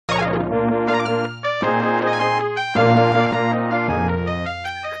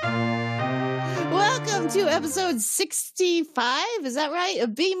episode 65. Is that right?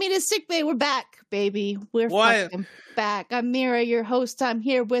 Of Being Me to Sick Bay. We're back, baby. We're fucking back. I'm Mira, your host. I'm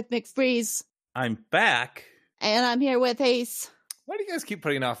here with McFreeze. I'm back. And I'm here with Ace. Why do you guys keep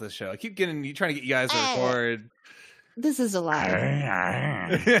putting off this show? I keep trying to get you guys to record. This is a lie.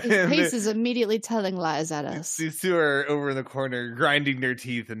 Ace is immediately telling lies at us. These two are over in the corner grinding their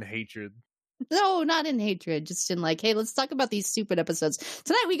teeth in hatred. No, not in hatred. Just in like, hey, let's talk about these stupid episodes.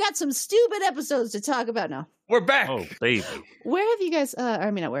 Tonight we got some stupid episodes to talk about now. We're back. Oh, baby. Where have you guys,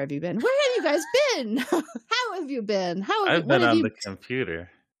 not where have you been? Where have you guys been? How have you been? I've been on the computer.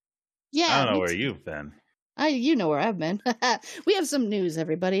 Yeah. I don't know where you've been. You know where I've been. We have some news,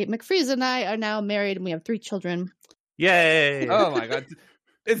 everybody. McFreeze and I are now married and we have 3 children. Yay. Oh my God.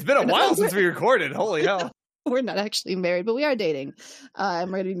 It's been a while since we recorded. Holy hell. We're not actually married, but we are dating. I'm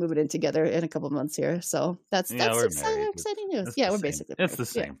going to be moving in together in a couple months here. So that's exciting news. We're basically married. It's the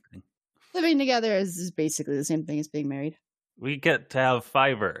same thing. Living together is basically the same thing as being married. We get to have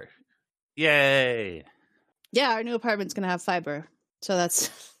fiber. Yay. Yeah, our new apartment's going to have fiber. So that's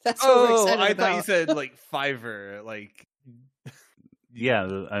what we're excited about. I thought you said like Fiverr, like.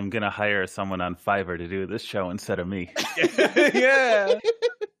 Yeah, I'm going to hire someone on Fiverr to do this show instead of me. Yeah.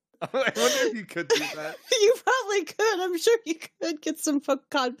 I wonder if you could do that. You probably could. I'm sure you could get some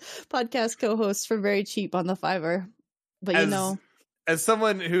podcast co-hosts for very cheap on the Fiverr. But as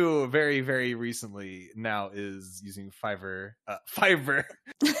someone who very, very recently now is using Fiverr,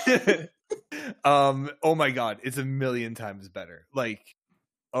 oh my God, it's a million times better. Like,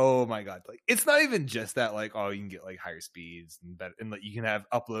 oh my God, like it's not even just that. Like, oh, you can get like higher speeds and better, and like you can have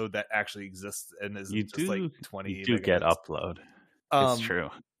upload that actually exists and isn't just like 20. You do get upload. It's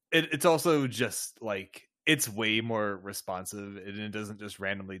true. It's also just like it's way more responsive and it doesn't just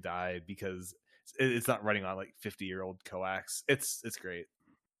randomly die because it's not running on like 50-year-old coax. It's great.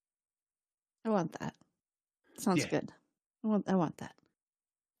 I want that. Sounds good. I want that.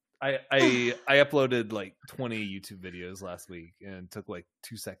 I uploaded like 20 YouTube videos last week and it took like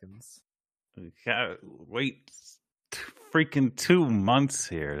 2 seconds. Gotta wait freaking 2 months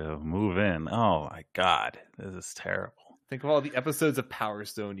here to move in. Oh my God, this is terrible. Think of all the episodes of Power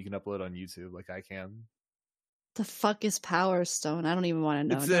Stone you can upload on YouTube, like I can. The fuck is Power Stone? I don't even want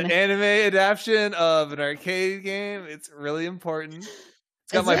to know. It's an anime adaptation of an arcade game. It's really important.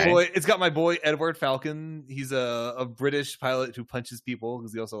 It's got my boy Edward Falcon. He's a British pilot who punches people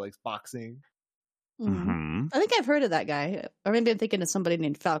because he also likes boxing. Mm-hmm. I think I've heard of that guy. Or maybe I'm thinking of somebody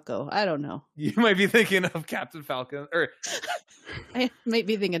named Falco. I don't know. You might be thinking of Captain Falcon, or I might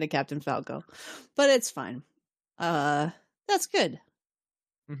be thinking of Captain Falco, but it's fine. That's good.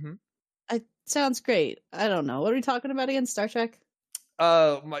 Mm-hmm. Sounds great. I don't know. What are we talking about again? Star Trek?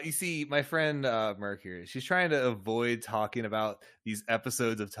 You see, my friend Mercury, she's trying to avoid talking about these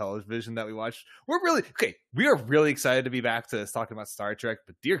episodes of television that we watched. We are really excited to be back to talking about Star Trek,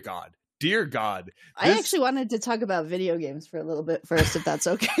 but dear God. I actually wanted to talk about video games for a little bit first, if that's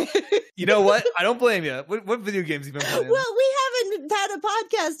okay. You know what? I don't blame you. What video games have you been playing? Well, we haven't had a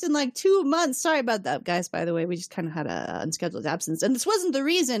podcast in like 2 months. Sorry about that, guys, by the way. We just kind of had an unscheduled absence. And this wasn't the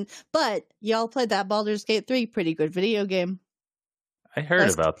reason, but y'all played that Baldur's Gate 3. Pretty good video game. I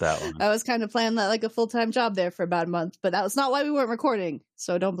heard about that one. I was kind of playing that like a full-time job there for about a month, but that was not why we weren't recording.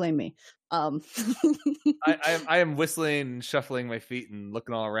 So don't blame me. I am whistling and shuffling my feet and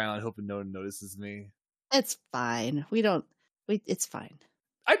looking all around, hoping no one notices me. It's fine. It's fine.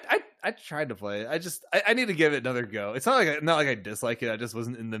 I tried to play it. I need to give it another go. It's not like I dislike it. I just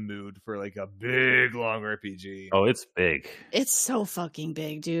wasn't in the mood for like a big long RPG. Oh, it's big. It's so fucking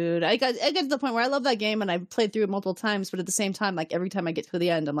big, dude. I got to the point where I love that game and I've played through it multiple times, but at the same time, like every time I get to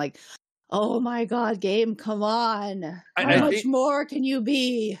the end, I'm like, oh my God, game, come on. How much more can you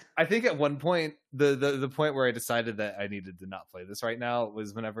be? I think at one point, the point where I decided that I needed to not play this right now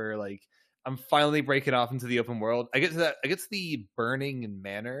was whenever like I'm finally breaking off into the open world. I get to the Burning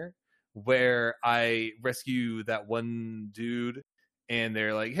Manor where I rescue that one dude and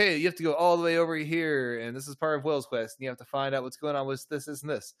they're like, hey, you have to go all the way over here and this is part of Will's quest and you have to find out what's going on with this and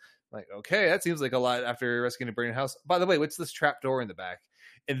this. I'm like, okay, that seems like a lot after rescuing a burning house. By the way, what's this trap door in the back?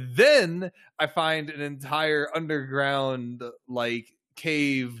 And then I find an entire underground like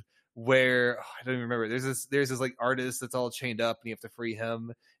cave where I don't even remember. There's this like artist that's all chained up and you have to free him.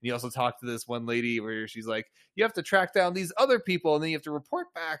 And you also talk to this one lady where she's like, you have to track down these other people and then you have to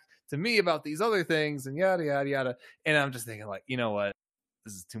report back to me about these other things and yada yada yada. And I'm just thinking like, you know what?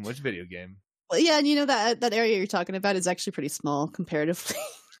 This is too much video game. Well, yeah, and you know that area you're talking about is actually pretty small comparatively.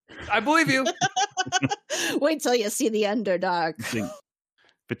 I believe you. Wait till you see the Underdark.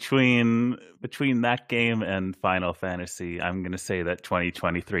 Between that game and Final Fantasy, I'm going to say that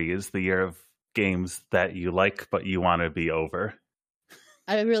 2023 is the year of games that you like, but you want to be over.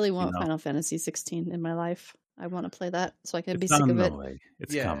 I really want Final Fantasy 16 in my life. I want to play that so I can be sick of it. Way.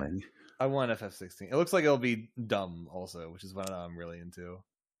 It's coming. I want FF16. It looks like it'll be dumb also, which is what I'm really into.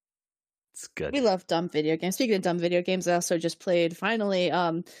 It's good. We love dumb video games. Speaking of dumb video games, I also just played finally.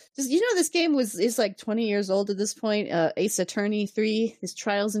 This game is like 20 years old at this point. Ace Attorney 3, his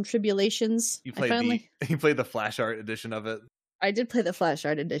Trials and Tribulations. You played the Flash Art edition of it. I did play the Flash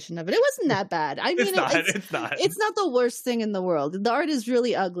Art edition of it. It wasn't that bad. I mean, it's not. It's not the worst thing in the world. The art is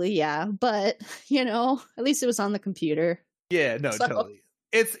really ugly, yeah, but at least it was on the computer. Yeah, no, totally.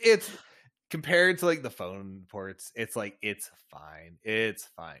 It's compared to like the phone ports, it's like it's fine. It's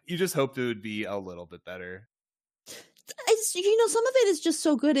fine. You just hoped it would be a little bit better. Some of it is just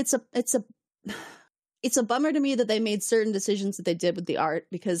so good. It's a bummer to me that they made certain decisions that they did with the art,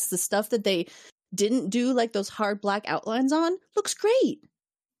 because the stuff that they didn't do, like those hard black outlines on, looks great.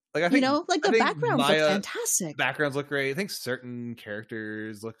 Like I think, the backgrounds look fantastic. Backgrounds look great. I think certain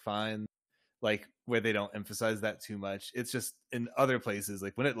characters look fine, like where they don't emphasize that too much. It's just in other places,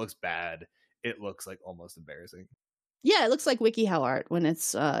 like when it looks bad, it looks like almost embarrassing. Yeah, it looks like WikiHow art when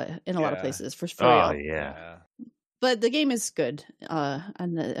it's in a lot of places for real. Oh yeah. But the game is good.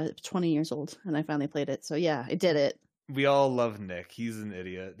 I'm 20 years old, and I finally played it. So yeah, I did it. We all love Nick. He's an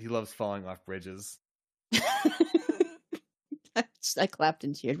idiot. He loves falling off bridges. I clapped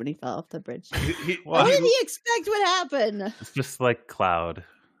and cheered when he fell off the bridge. What did he expect would happen? It's just like Cloud,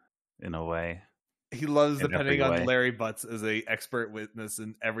 in a way. He loves depending on Larry Butts as a expert witness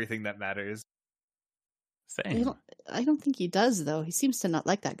in everything that matters. Same. I don't think he does, though. He seems to not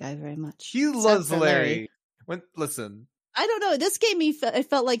like that guy very much. He loves Larry. Listen. I don't know. This game, I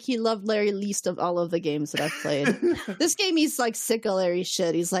felt like he loved Larry least of all of the games that I've played. This game, he's like sick of Larry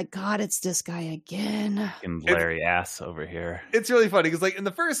shit. He's like, God, it's this guy again. And Larry ass over here. It's really funny because, like, in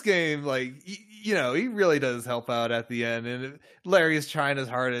the first game, like, he really does help out at the end, and Larry is trying his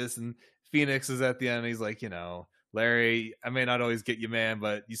hardest, and Phoenix is at the end. And he's like, Larry, I may not always get you, man,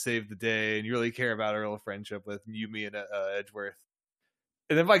 but you saved the day, and you really care about our little friendship with you, me, and Edgeworth.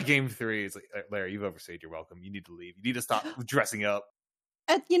 And then by game 3, it's like, Larry, you've overstayed your welcome. You need to leave. You need to stop dressing up.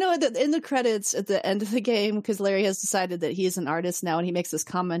 In the credits at the end of the game, because Larry has decided that he is an artist now, and he makes this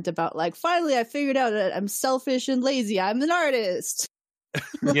comment about, like, finally I figured out that I'm selfish and lazy. I'm an artist.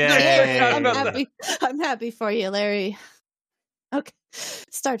 Yeah, I'm happy for you, Larry. Okay.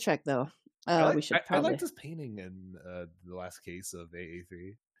 Star Trek, though. I liked his painting in the last case of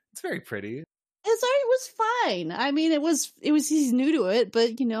AA3. It's very pretty. His art was fine. I mean, it was. He's new to it,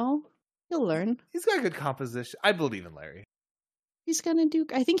 but he'll learn. He's got a good composition. I believe in Larry. He's gonna do.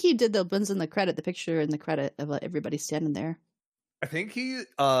 I think he did the ones in the credit, the picture in the credit of everybody standing there. I think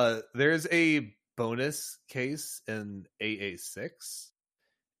there's a bonus case in AA6,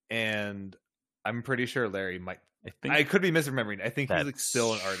 and I'm pretty sure Larry might. I could be misremembering. I think he's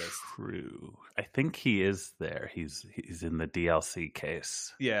still an artist. True. I think he is there. He's in the DLC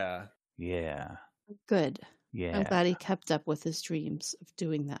case. Yeah. Yeah. Good. Yeah. I'm glad he kept up with his dreams of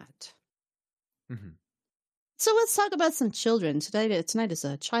doing that. Mm-hmm. So let's talk about some children. Tonight is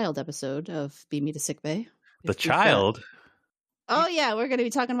a child episode of Beat Me to Sick Bay. The child? Oh, yeah. We're going to be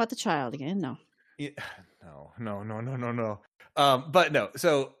talking about the child again. No. Yeah, no. But no.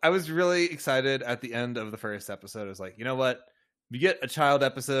 So I was really excited at the end of the first episode. I was like, you know what? We get a child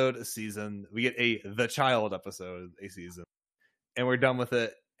episode a season. We get the child episode a season. And we're done with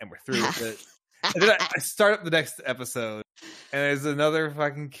it. And we're through with it. And then I start up the next episode, and there's another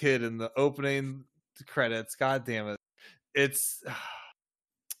fucking kid in the opening credits. God damn it. It's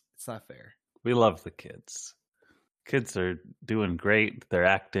not fair. We love the kids. Kids are doing great. They're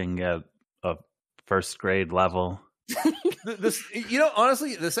acting at a first grade level.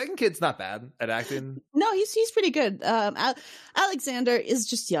 Honestly, the second kid's not bad at acting. No, he's pretty good. Alexander is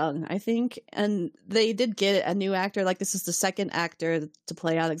just young, I think, and they did get a new actor. Like, this is the second actor to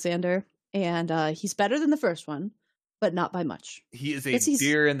play Alexander, and he's better than the first one, but not by much. He is a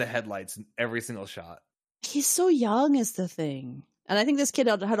deer in the headlights in every single shot. He's so young is the thing, and I think this kid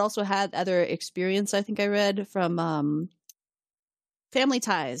had also had other experience. I think I read from Family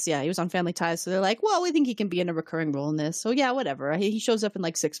Ties. Yeah, he was on Family Ties. So they're like, well, we think he can be in a recurring role in this. So yeah, whatever. He shows up in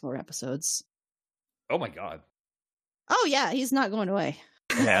like 6 more episodes. Oh my God. Oh yeah, he's not going away.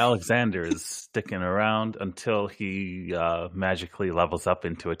 Yeah, Alexander is sticking around until he magically levels up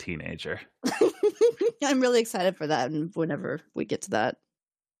into a teenager. I'm really excited for that, and whenever we get to that,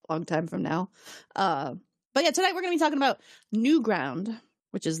 long time from now. But yeah, tonight we're going to be talking about New Ground,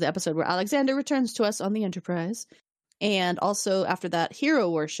 which is the episode where Alexander returns to us on the Enterprise. And also after that, Hero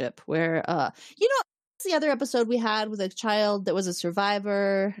Worship, where, the other episode we had with a child that was a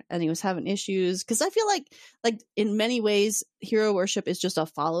survivor and he was having issues? Because I feel like in many ways, Hero Worship is just a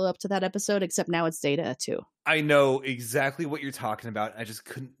follow-up to that episode, except now it's Data too. I know exactly what you're talking about. I just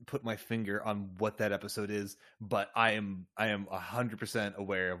couldn't put my finger on what that episode is, but I am 100%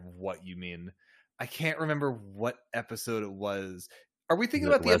 aware of what you mean. I can't remember what episode it was. Are we thinking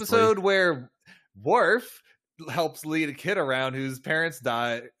about the episode where Worf helps lead a kid around whose parents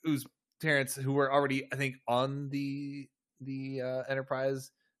die, whose parents who were already, I think, on the Enterprise,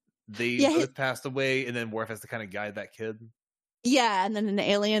 they both passed away, and then Worf has to kind of guide that kid? Yeah, and then an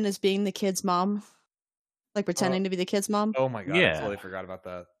alien is being the kid's mom. Like pretending to be the kid's mom. Oh my god! Yeah. I totally forgot about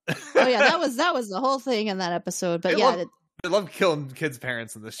that. Oh yeah, that was the whole thing in that episode. But they love killing kids'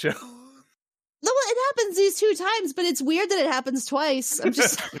 parents in this show. No, it happens these 2 times, but it's weird that it happens twice. I'm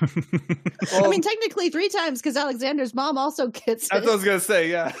just, I mean, technically 3 times because Alexander's mom also gets. That's what I was gonna say.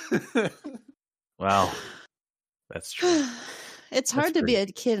 Yeah. Wow, that's true. It's hard to be a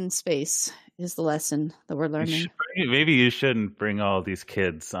kid in space. Is the lesson that we're learning. Maybe you shouldn't bring all these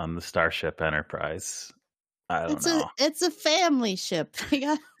kids on the Starship Enterprise. I don't know. It's a family ship. They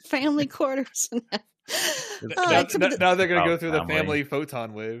got family quarters. Now they're going to go through the family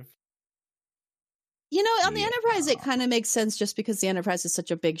photon wave. You know, on the Enterprise, it kind of makes sense just because the Enterprise is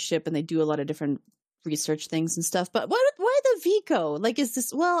such a big ship and they do a lot of different research things and stuff. But why the Vico? Like, is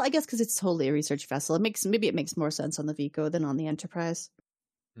this? Well, I guess because it's totally a research vessel. Maybe it makes more sense on the Vico than on the Enterprise.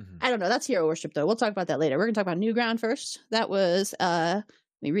 Mm-hmm. I don't know. That's Hero Worship, though. We'll talk about that later. We're going to talk about New Ground first. That was, let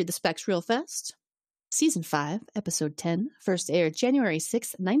me read the specs real fast. Season 5, Episode 10, first aired January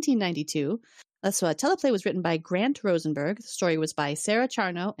 6th, 1992. Teleplay was written by Grant Rosenberg. The story was by Sarah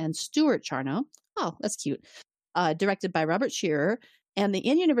Charno and Stuart Charno. Oh, that's cute. Directed by Robert Shearer. And the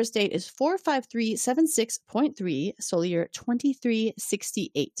in-universe date is 45376.3, solar year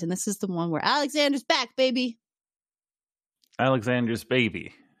 2368. And this is the one where Alexander's back, baby. Alexander's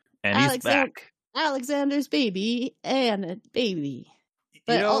baby. And he's back. Alexander's baby and a baby.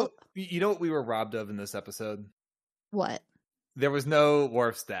 But you know what we were robbed of in this episode? What? There was no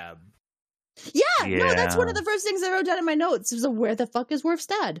Worf stab. Yeah, no, that's one of the first things I wrote down in my notes. It was where the fuck is Worf's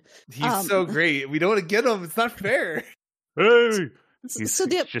dad? He's so great. We don't want to get him. It's not fair. Hey! He's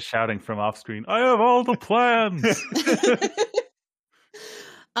just shouting from off screen, I have all the plans!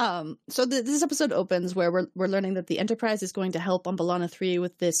 So this episode opens where we're learning that the Enterprise is going to help on B'Elanna 3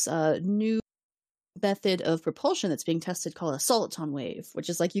 with this new method of propulsion that's being tested called a soliton wave, which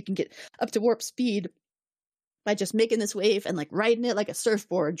is like you can get up to warp speed by just making this wave and like riding it like a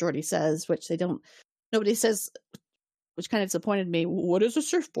surfboard, Geordi says, which nobody says, which kind of disappointed me. What is a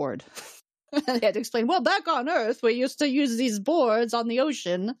surfboard? They had to explain, well, back on Earth, we used to use these boards on the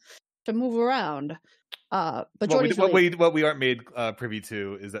ocean to move around. But what we aren't made privy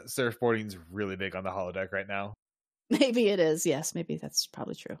to is that surfboarding's really big on the holodeck right now. Maybe it is. Yes, maybe that's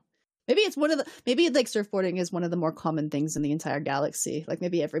probably true. Maybe it's maybe like surfboarding is one of the more common things in the entire galaxy. Like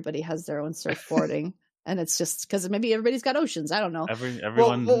maybe everybody has their own surfboarding, and it's just because maybe everybody's got oceans. I don't know.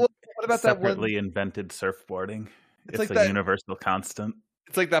 Everyone what about separately invented surfboarding. It's a universal constant.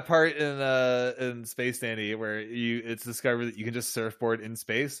 It's like that part in Space Dandy where it's discovered that you can just surfboard in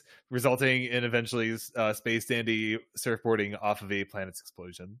space, resulting in eventually Space Dandy surfboarding off of a planet's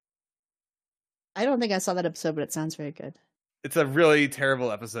explosion. I don't think I saw that episode, but it sounds very good. It's a really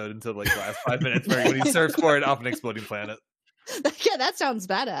terrible episode until like the last 5 minutes when he surfboard off an exploding planet. Yeah, that sounds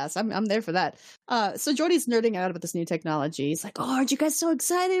badass. I'm there for that. So Geordi's nerding out about this new technology. He's like, "Oh, aren't you guys so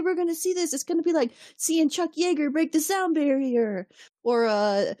excited? We're gonna see this. It's gonna be like seeing Chuck Yeager break the sound barrier." Or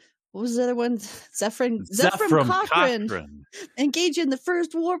what was the other one? Zephram Cochrane engage in the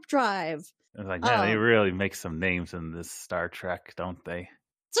first warp drive. I was like, man, they really make some names in this Star Trek, don't they?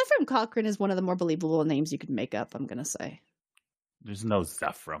 Zephram Cochrane is one of the more believable names you could make up, I'm gonna say. There's no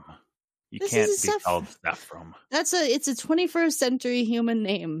Zephram. You can't be called Zephram. It's a 21st century human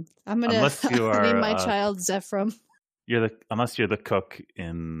name. I'm gonna name my child Zephram. Unless you're the cook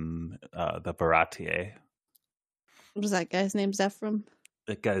in the Baratier. Was that guy's name Zephram?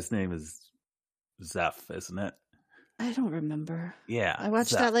 That guy's name is Zeph, isn't it? I don't remember. Yeah, I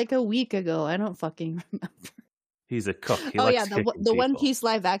watched that like a week ago. I don't fucking remember. He's a cook. The One Piece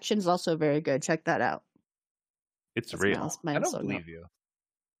live action is also very good. Check that out. It's real. I don't believe you.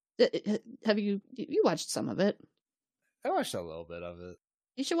 Have you watched some of it? I watched a little bit of it.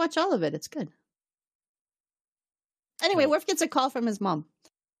 You should watch all of it. It's good. Anyway, Worf gets a call from his mom.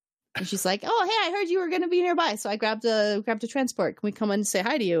 And she's like, "Oh, hey, I heard you were going to be nearby, so I grabbed a transport. Can we come in and say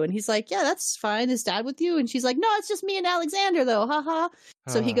hi to you?" And he's like, "Yeah, that's fine. Is Dad with you?" And she's like, "No, it's just me and Alexander, though. Ha ha."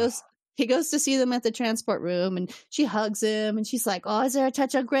 So he goes he goes to see them at the transport room, and she hugs him, and she's like, "Oh, is there a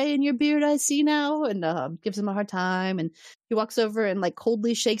touch of gray in your beard I see now?" And gives him a hard time. And he walks over and like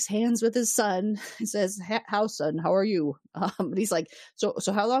coldly shakes hands with his son. He says, "How, son? How are you?" And he's like, "So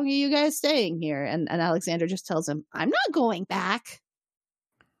how long are you guys staying here?" And Alexander just tells him, "I'm not going back."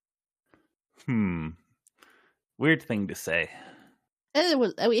 Weird thing to say. And it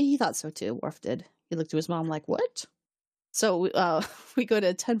was. I mean, he thought so too. Worf did. He looked to his mom like, "What?" So we go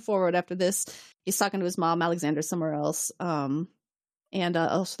to 10 forward after this. He's talking to his mom. Alexander's somewhere else. And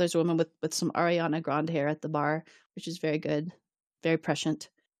also there's a woman with some Ariana Grande hair at the bar, which is very good, very prescient.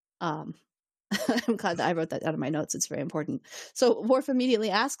 I'm glad that I wrote that out of my notes. It's very important. So Worf immediately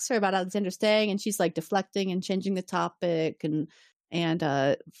asks her about Alexander staying, and she's like deflecting and changing the topic, and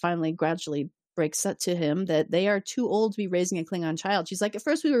finally gradually breaks up to him that they are too old to be raising a Klingon child. She's like, at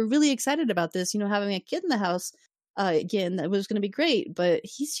first we were really excited about this, having a kid in the house again, that was going to be great, but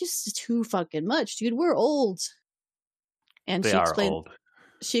he's just too fucking much, dude. We're old. And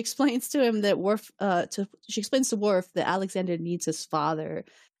she explains to him that she explains to Worf that Alexander needs his father.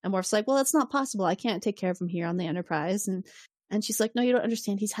 And Worf's like, well, that's not possible. I can't take care of him here on the Enterprise. And she's like, no, you don't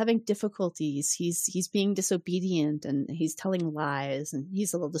understand. He's having difficulties. He's being disobedient, and he's telling lies, and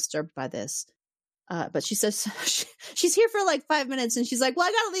he's a little disturbed by this. But she says she's here for like 5 minutes, and she's like, well,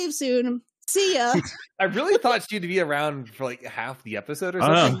 I gotta leave soon. See ya. I really thought she'd be around for like half the episode or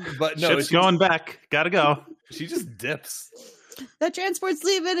something, but no, she's going back. Gotta go. She just dips. That transport's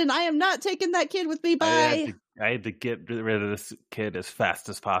leaving, and I am not taking that kid with me. Bye. I had to get rid of this kid as fast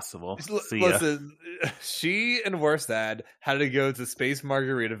as possible. Listen, she and Worf's dad had to go to Space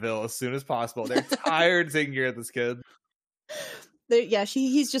Margaritaville as soon as possible. They're tired of taking care of this kid.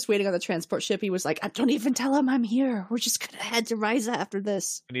 He's just waiting on the transport ship. He was like, "Don't even tell him I'm here. We're just gonna head to Risa after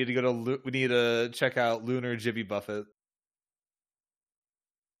this. We need to check out Lunar Jimmy Buffett."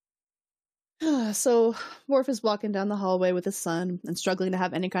 So Worf is walking down the hallway with his son and struggling to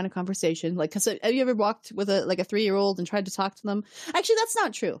have any kind of conversation. Like, cause have you ever walked with a 3-year-old and tried to talk to them? Actually, that's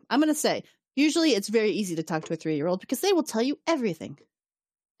not true. I'm gonna say usually it's very easy to talk to a 3-year-old because they will tell you everything.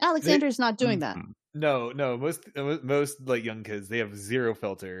 Alexander's not doing that. No, most like young kids, they have zero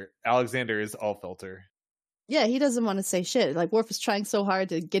filter. Alexander is all filter. Yeah, he doesn't want to say shit. Like, Worf is trying so hard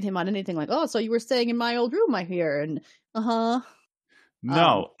to get him on anything like, oh, so you were staying in my old room, I hear. And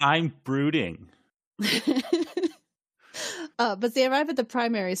no, I'm brooding. But they arrive at the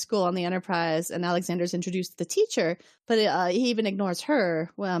primary school on the Enterprise, and Alexander's introduced to the teacher, but he even ignores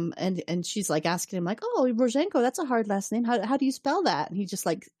her. And she's like asking him, like, oh, Borzenko, that's a hard last name. How do you spell that? And he just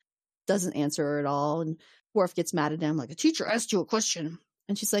like doesn't answer her at all. And Worf gets mad at him, like, a teacher asked you a question.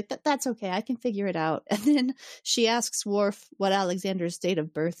 And she's like, that's okay, I can figure it out. And then she asks Worf what Alexander's date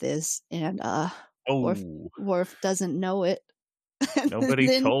of birth is, and Worf doesn't know it.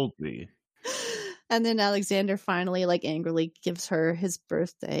 Nobody told me. And then Alexander finally, like, angrily gives her his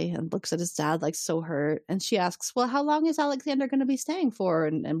birthday and looks at his dad like so hurt. And she asks, well, how long is Alexander going to be staying for?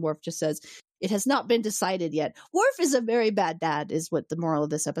 And Worf just says, it has not been decided yet. Worf is a very bad dad, is what the moral of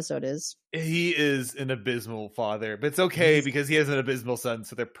this episode is. He is an abysmal father, but it's okay because he has an abysmal son,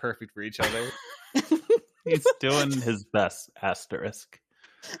 so they're perfect for each other. He's doing his best, asterisk.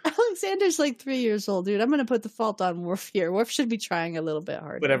 Alexander's like 3 years old, dude. I'm going to put the fault on Worf here. Worf should be trying a little bit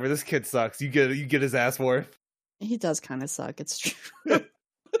harder. Whatever, this kid sucks. You get his ass, Worf. He does kind of suck, it's true.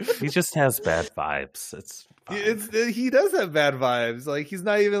 He just has bad vibes. He does have bad vibes. Like, he's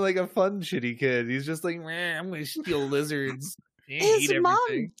not even like a fun shitty kid. He's just like, I'm gonna steal lizards. His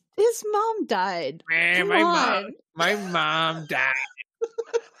mom died. My mom died.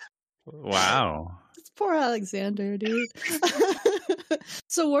 Wow. Poor Alexander, dude.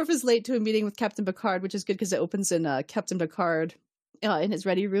 So Worf is late to a meeting with Captain Picard, which is good because it opens in Captain Picard in his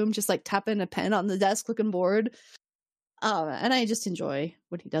ready room, just like tapping a pen on the desk, looking bored. And I just enjoy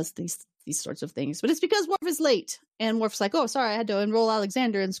when he does these sorts of things. But it's because Worf is late, and Worf's like, oh, sorry, I had to enroll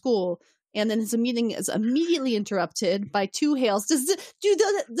Alexander in school. And then his meeting is immediately interrupted by 2 hails. Do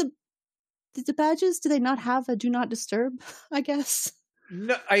the badges, do they not have a do not disturb, I guess?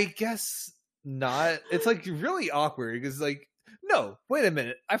 No, I guess not. It's like really awkward because like, no, wait a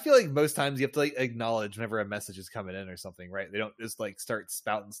minute. I feel like most times you have to like acknowledge whenever a message is coming in or something, right? They don't just like start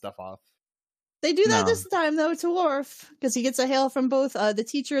spouting stuff off. They do that this time, though, to Worf, because he gets a hail from both the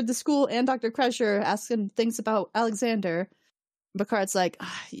teacher of the school and Dr. Crusher asking things about Alexander. Picard's like,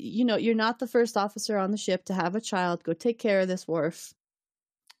 you're not the first officer on the ship to have a child. Go take care of this, Worf.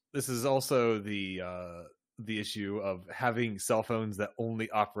 This is also the issue of having cell phones that only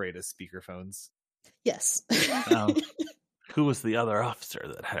operate as speakerphones. Yes. Who was the other officer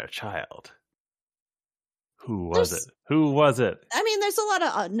that had a child? Who was it? Who was it? I mean, there's a lot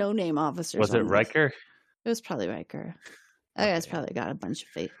of no-name officers. Was it Riker? It was probably Riker. I guess probably got a bunch of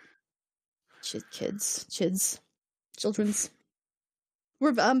fake children's.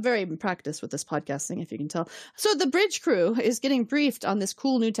 I'm very practiced with this podcasting, if you can tell. So the bridge crew is getting briefed on this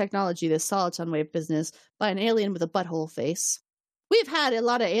cool new technology, this soliton wave business, by an alien with a butthole face. We've had a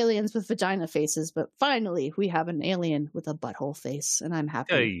lot of aliens with vagina faces, but finally we have an alien with a butthole face, and I'm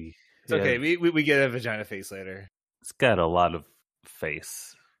happy. Hey, it's okay. We get a vagina face later. It's got a lot of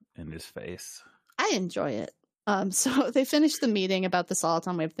face in his face. I enjoy it. So they finished the meeting about the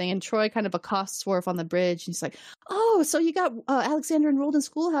soliton wave thing, and Troy kind of accosts Worf on the bridge. He's like, "Oh, so you got Alexander enrolled in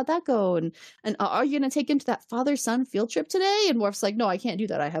school? How'd that go? And are you going to take him to that father-son field trip today?" And Worf's like, "No, I can't do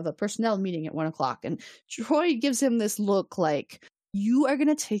that. I have a personnel meeting at 1:00." And Troy gives him this look like, "You are going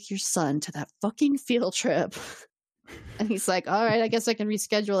to take your son to that fucking field trip." And he's like, "All right, I guess I can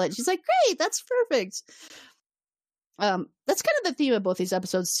reschedule it." She's like, "Great, that's perfect." That's kind of the theme of both these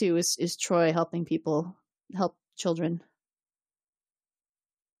episodes too, is Troy helping people help children.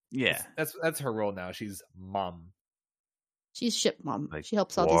 Yeah, that's her role now. She's mom. She's ship mom. Like, she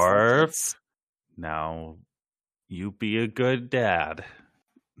helps all Worf, these kids. Now you be a good dad.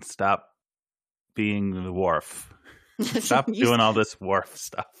 Stop being the Worf. Stop doing all this Worf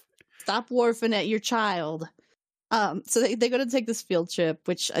stuff. Stop Worfing at your child. So they go to take this field trip,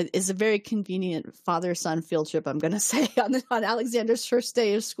 which is a very convenient father-son field trip, I'm going to say, on Alexander's first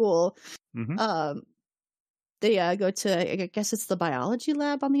day of school. Mm-hmm. They go to, I guess it's the biology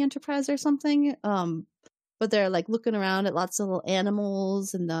lab on the Enterprise or something. But they're like looking around at lots of little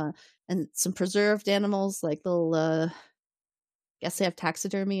animals and some preserved animals, like little, guess they have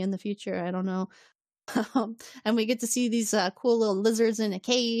taxidermy in the future. I don't know. And we get to see these cool little lizards in a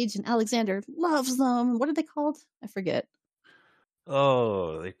cage, and Alexander loves them. What are they called? I forget.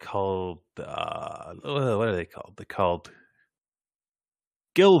 Oh, they're called, what are they called? They're called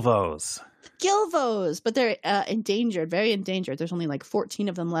Gilvos. Gilvos, but they're endangered, very endangered. There's only like 14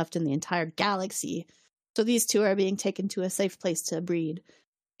 of them left in the entire galaxy. So these two are being taken to a safe place to breed.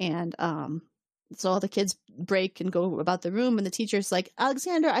 And so all the kids break and go about the room, and the teacher's like,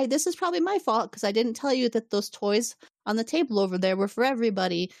 "Alexander, this is probably my fault because I didn't tell you that those toys on the table over there were for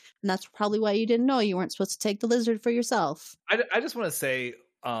everybody, and that's probably why you didn't know you weren't supposed to take the lizard for yourself." I just want to say,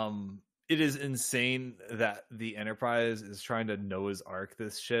 it is insane that the Enterprise is trying to Noah's Ark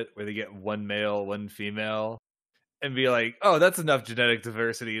this shit, where they get one male, one female, and be like, "Oh, that's enough genetic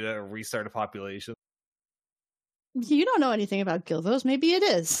diversity to restart a population." You don't know anything about Gilvos. Maybe it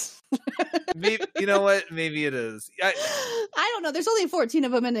is. Maybe, you know what? Maybe it is. I don't know. There's only 14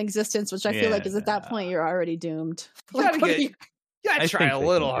 of them in existence, which I feel like is at that point you're already doomed. You gotta try a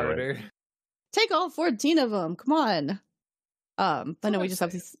little harder. Take all 14 of them. Come on. But no, we just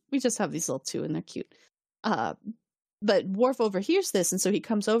have these little two, and they're cute. But Worf overhears this, and so he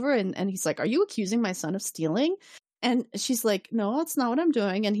comes over and he's like, "Are you accusing my son of stealing?" And she's like, "No, that's not what I'm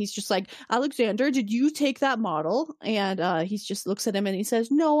doing." And he's just like, "Alexander, did you take that model?" And he just looks at him and he says,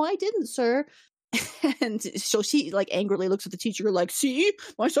 "No, I didn't, sir." And so she like angrily looks at the teacher like, "See,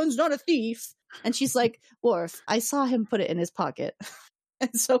 my son's not a thief." And she's like, "Worf, I saw him put it in his pocket."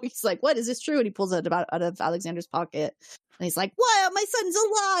 And so he's like, "What, is this true?" And he pulls it out of Alexander's pocket. And he's like, "What? My son's a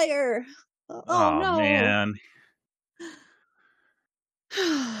liar." Oh no, man.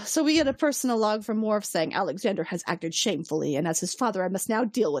 So we get a personal log from Worf saying, "Alexander has acted shamefully, and as his father, I must now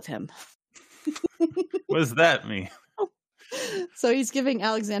deal with him." What does that mean? So he's giving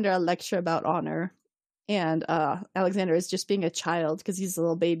Alexander a lecture about honor. And Alexander is just being a child because he's a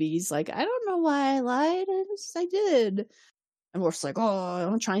little baby. He's like, "I don't know why I lied. I did." And Worf's like, "Oh,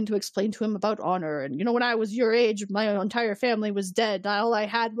 I'm trying to explain to him about honor. And, when I was your age, my entire family was dead. All I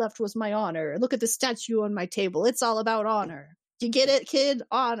had left was my honor. Look at the statue on my table. It's all about honor. You get it, kid?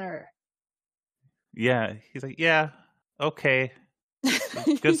 Honor." Yeah. He's like, "Yeah, okay.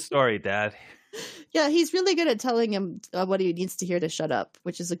 Good story, Dad." Yeah, he's really good at telling him what he needs to hear to shut up,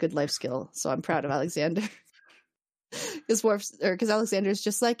 which is a good life skill. So I'm proud of Alexander. Because Alexander's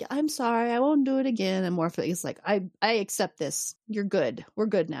just like, "I'm sorry, I won't do it again." And Worf is like, I accept this. You're good. We're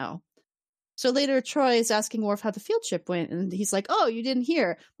good now." So later, Troy is asking Worf how the field trip went, and he's like, "Oh, you didn't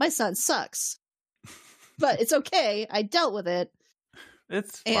hear. My son sucks. But it's okay. I dealt with it.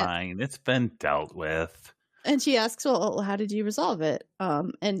 It's fine. It's been dealt with." And she asks, "Well, how did you resolve it?"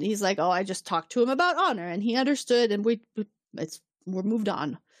 And he's like, "Oh, I just talked to him about honor, and he understood, and we're moved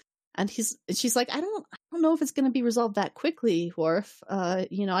on." And she's like, "I don't know if it's going to be resolved that quickly, Worf.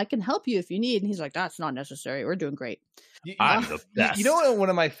 I can help you if you need." And he's like, "That's not necessary. We're doing great." I'm the best. You know what? One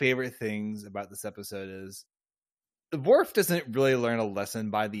of my favorite things about this episode is Worf doesn't really learn a lesson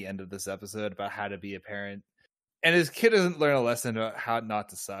by the end of this episode about how to be a parent. And his kid doesn't learn a lesson about how not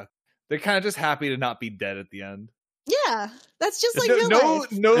to suck. They're kind of just happy to not be dead at the end. Yeah, that's just like real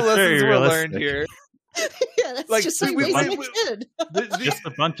life. No lessons were learned here. Yeah, that's like, just like raising a kid. Just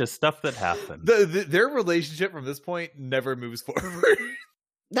a bunch of stuff that happened. Their relationship from this point never moves forward.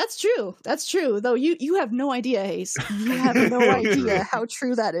 That's true. That's true. Though you have no idea, Ace. You have no idea how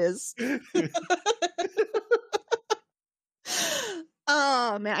true that is.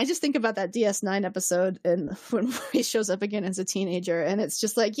 Oh man, I just think about that DS9 episode and when he shows up again as a teenager, and it's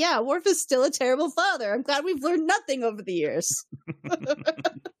just like, yeah, Worf is still a terrible father. I'm glad we've learned nothing over the years.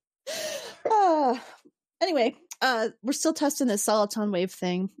 Anyway, we're still testing this soliton wave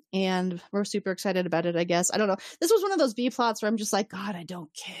thing, and we're super excited about it, I guess. I don't know. This was one of those B plots where I'm just like, God, I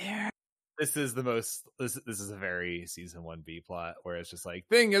don't care. This is this is a very season 1 B plot where it's just like,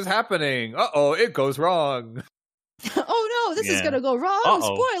 thing is happening. Uh-oh, it goes wrong. Oh no, this is gonna go wrong.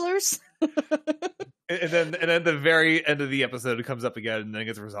 Spoilers. and then the very end of the episode it comes up again and then it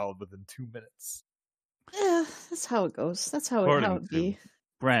gets resolved within 2 minutes. Yeah, that's how it goes. That's how it be.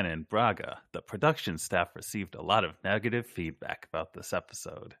 Brandon Braga, the production staff received a lot of negative feedback about this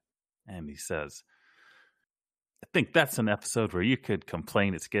episode. And he says, I think that's an episode where you could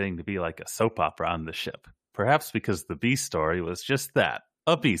complain it's getting to be like a soap opera on the ship. Perhaps because the B story was just that,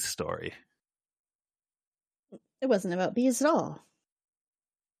 a B story. It wasn't about bees at all.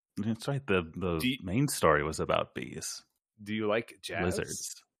 That's right. The main story was about bees. Do you like jazz?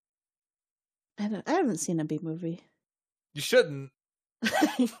 Lizards. I haven't seen a bee movie. You shouldn't.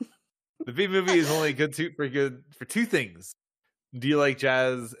 The B movie is only good for two things. Do you like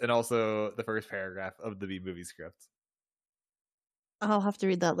jazz? And also the first paragraph of the B movie script. I'll have to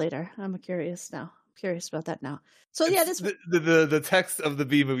read that later. I'm curious now. Curious about that now. So yeah, this the text of the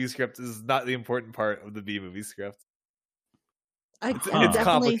B movie script is not the important part of the B movie script. It's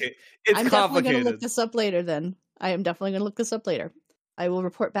complicated. I'm definitely going to look this up later. Then I am definitely going to look this up later. I will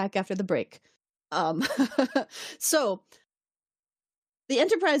report back after the break. So the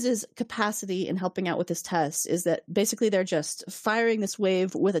Enterprise's capacity in helping out with this test is that basically they're just firing this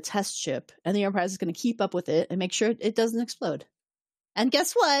wave with a test ship, and the Enterprise is going to keep up with it and make sure it doesn't explode. And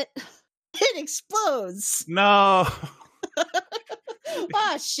guess what? It explodes. No.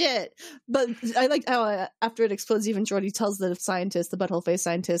 Ah, shit. But I like how after it explodes, even Geordi tells the scientist, the butthole face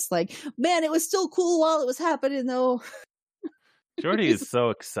scientist, like, man, it was still cool while it was happening, though. Geordi is so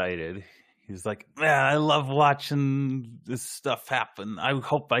excited. He's like, man, I love watching this stuff happen. I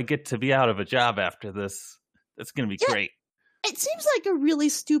hope I get to be out of a job after this. That's going to be great. It seems like a really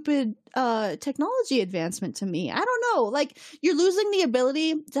stupid technology advancement to me. I don't know. Like, you're losing the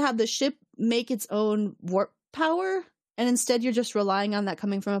ability to have the ship make its own warp power, and instead you're just relying on that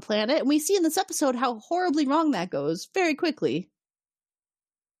coming from a planet. And we see in this episode how horribly wrong that goes very quickly.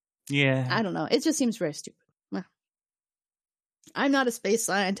 Yeah. I don't know. It just seems very stupid. I'm not a space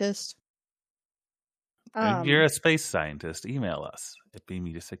scientist. If you're a space scientist, email us at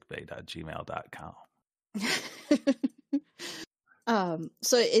beamytosickbay.gmail.com.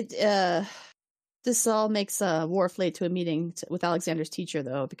 So this all makes Worf late to a meeting with Alexander's teacher,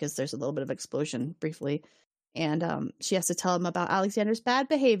 though, because there's a little bit of explosion briefly, and she has to tell him about Alexander's bad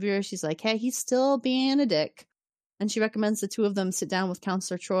behavior. She's like, hey, he's still being a dick, and she recommends the two of them sit down with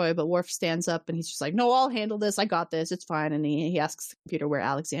Counselor Troy, but Worf stands up and he's just like, no, I'll handle this, I got this, it's fine. And he asks the computer where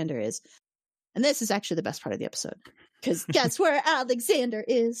Alexander is, and this is actually the best part of the episode, because guess where Alexander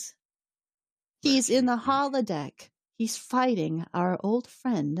is? He's in the holodeck. He's fighting our old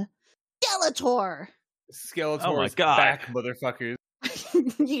friend, Skeletor. Skeletor's back, motherfuckers.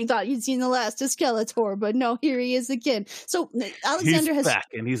 You thought you'd seen the last of Skeletor, but no, here he is again. So Alexander he's back,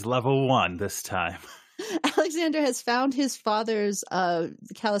 and he's level 1 this time. Alexander has found his father's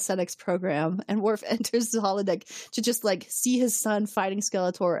calisthenics program, and Worf enters the holodeck to just like see his son fighting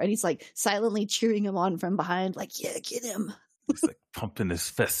Skeletor, and he's like silently cheering him on from behind, like, yeah, get him. He's like pumping his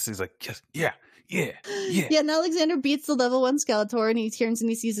fists. He's like, yeah. Yeah. And Alexander beats the level 1 Skeletor, and he turns and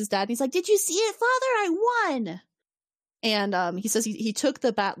he sees his dad, and he's like, did you see it, Father? I won! And he says he took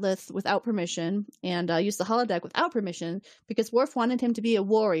the Batlith without permission, and used the holodeck without permission, because Worf wanted him to be a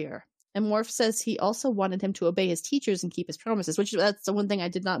warrior. And Worf says he also wanted him to obey his teachers and keep his promises, which that's the one thing I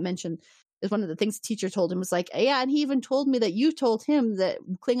did not mention, is one of the things the teacher told him was like, yeah, and he even told me that you told him that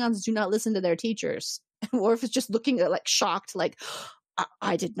Klingons do not listen to their teachers. And Worf is just looking at like shocked, like,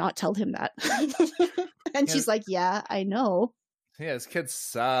 I did not tell him that. And she's like, yeah, I know. Yeah, this kid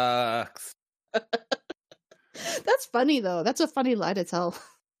sucks. That's funny, though. That's a funny lie to tell.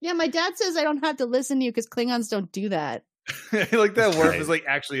 Yeah, my dad says I don't have to listen to you because Klingons don't do that. Like that Worf is like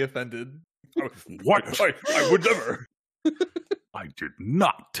actually offended. What? I would never. I did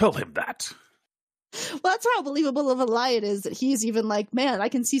not tell him that. Well, that's how believable of a lie it is that he's even like, man, I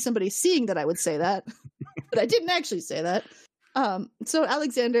can see somebody seeing that I would say that, but I didn't actually say that. So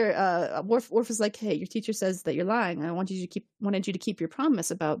Alexander, Worf is like, hey, your teacher says that you're lying. I wanted you to keep your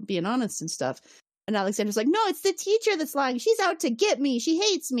promise about being honest and stuff. And Alexander's like, no, it's the teacher that's lying. She's out to get me. She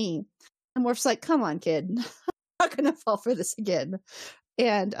hates me. And Worf's like, come on, kid. I'm not going to fall for this again.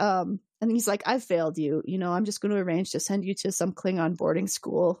 And he's like, I failed you. You know, I'm just going to arrange to send you to some Klingon boarding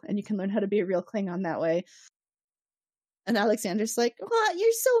school and you can learn how to be a real Klingon that way. And Alexander's like, oh,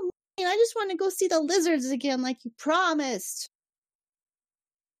 you're so mean. I just want to go see the lizards again like you promised.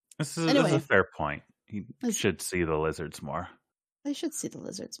 This is a fair point. He should see the lizards more. They should see the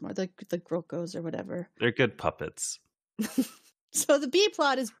lizards more. The Grokos or whatever. They're good puppets. So the B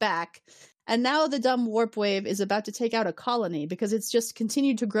plot is back. And now the dumb warp wave is about to take out a colony because it's just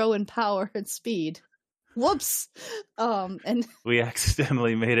continued to grow in power and speed. Whoops. And we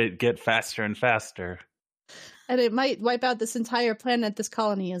accidentally made it get faster and faster. And it might wipe out this entire planet this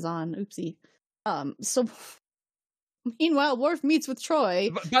colony is on. Oopsie. So meanwhile, Worf meets with Troy.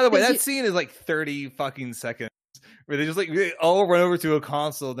 By the way, that scene is like 30 fucking seconds where they all run over to a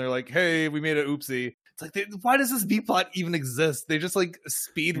console and they're like, hey, we made an oopsie. It's like, why does this B plot even exist? They just like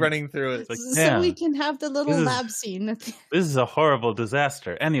speed running through it. It's like, so we can have the little lab scene. This is a horrible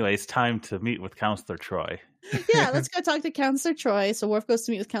disaster. Anyways, time to meet with Counselor Troy. Yeah, let's go talk to Counselor Troy. So Worf goes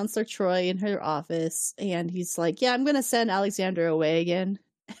to meet with Counselor Troy in her office, and he's like, yeah, I'm going to send Alexander away again.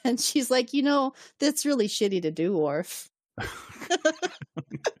 And she's like, you know, that's really shitty to do, Worf. And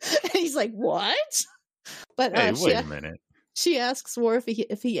he's like, what? But hey, wait a minute. She asks Worf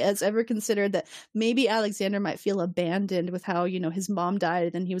if he has ever considered that maybe Alexander might feel abandoned with how, you know, his mom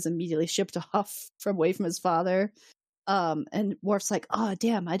died and he was immediately shipped off away from his father. And Worf's like, oh,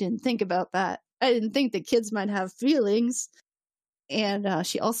 damn, I didn't think about that. I didn't think that kids might have feelings. And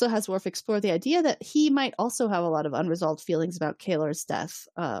she also has Worf explore the idea that he might also have a lot of unresolved feelings about Kaylor's death,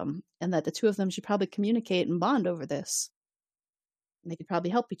 and that the two of them should probably communicate and bond over this. And they could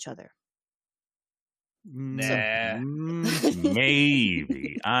probably help each other. Nah.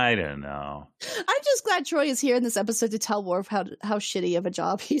 Maybe. I don't know. I'm just glad Troy is here in this episode to tell Worf how shitty of a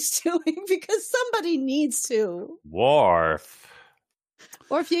job he's doing, because somebody needs to. Worf,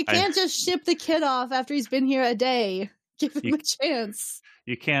 you can't just ship the kid off after he's been here a day. Give him a chance.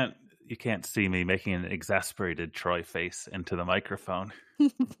 You can't see me making an exasperated Troy face into the microphone.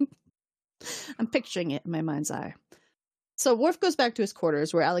 I'm picturing it in my mind's eye. So Worf goes back to his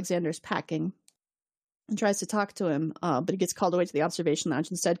quarters where Alexander's packing and tries to talk to him, but he gets called away to the observation lounge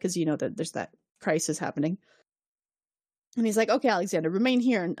instead because, you know, that there's that crisis happening. And he's like, okay, Alexander, remain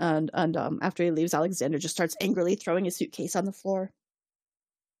here. And after he leaves, Alexander just starts angrily throwing his suitcase on the floor.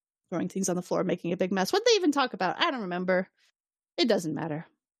 Throwing things on the floor, making a big mess. What'd they even talk about? I don't remember. It doesn't matter.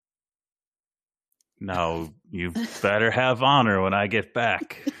 No, you better have honor when I get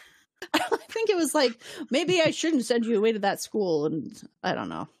back. I think it was like, maybe I shouldn't send you away to that school, and I don't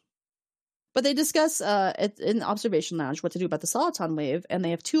know. But they discuss in the observation lounge what to do about the soliton wave, and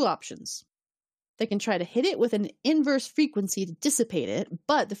they have two options. They can try to hit it with an inverse frequency to dissipate it,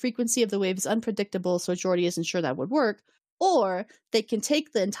 but the frequency of the wave is unpredictable, so Geordi isn't sure that would work. Or they can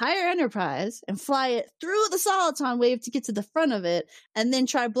take the entire Enterprise and fly it through the soliton wave to get to the front of it, and then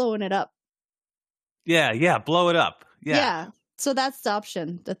try blowing it up. Yeah, blow it up. Yeah. So that's the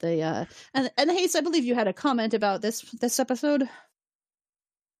option that they and Hayes, I believe you had a comment about this episode.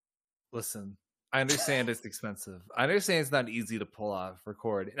 Listen, I understand it's expensive. I understand it's not easy to pull off,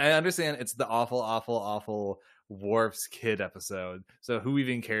 record. And I understand it's the awful Worf's kid episode. So who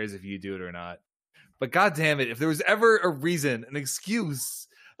even cares if you do it or not? But God damn it, if there was ever a reason, an excuse,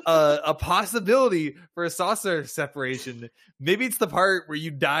 a possibility for a saucer separation, maybe it's the part where you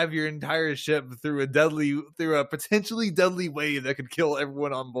dive your entire ship through a potentially deadly wave that could kill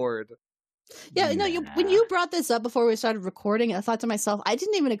everyone on board. Yeah, no, when you brought this up before we started recording, I thought to myself, it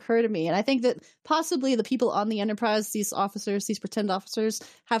didn't even occur to me. And I think that possibly the people on the Enterprise, these officers, these pretend officers,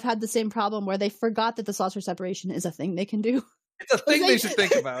 have had the same problem where they forgot that the saucer separation is a thing they can do. It's a thing they should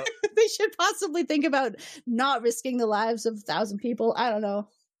think about. They should possibly think about not risking the lives of 1,000 people. I don't know.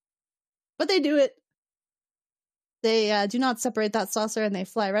 But they do it. They do not separate that saucer, and they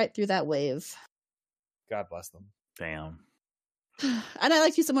fly right through that wave. God bless them. Damn. And I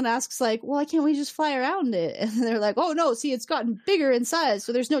like to someone asks, like, well, why can't we just fly around it? And they're like, oh, no, see, it's gotten bigger in size,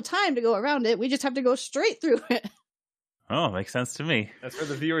 so there's no time to go around it. We just have to go straight through it. Oh, makes sense to me. That's for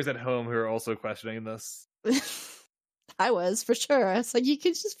the viewers at home who are also questioning this. I was, for sure. I was like, you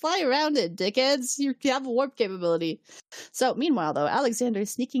can just fly around it, dickheads. You have a warp capability. So, meanwhile, though, Alexander is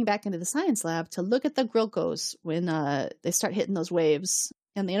sneaking back into the science lab to look at the Grokos when they start hitting those waves.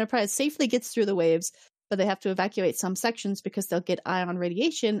 And the Enterprise safely gets through the waves, but they have to evacuate some sections because they'll get ion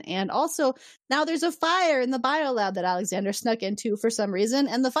radiation. And also, now there's a fire in the biolab that Alexander snuck into for some reason,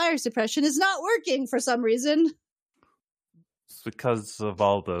 and the fire suppression is not working for some reason. It's because of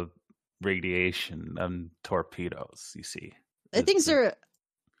all the radiation and torpedoes, you see. Things are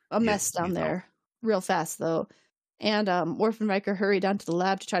a mess down there real fast, though. And Worf and Riker hurry down to the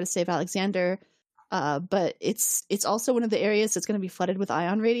lab to try to save Alexander. But it's also one of the areas that's going to be flooded with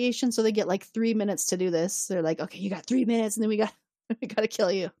ion radiation, so they get like 3 minutes to do this. They're like, okay, you got 3 minutes, and then we got to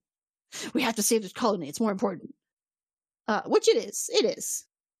kill you. We have to save this colony. It's more important. Which it is.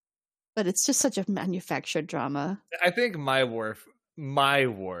 But it's just such a manufactured drama. I think my Worf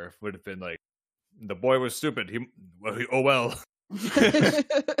would have been like, the boy was stupid. Oh well.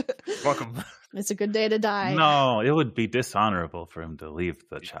 Welcome. It's a good day to die. No, it would be dishonorable for him to leave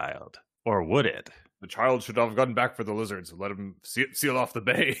the child. Or would it? The child should have gone back for the lizards and let him seal off the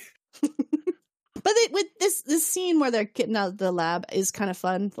bay. But with this scene where they're getting out of the lab is kind of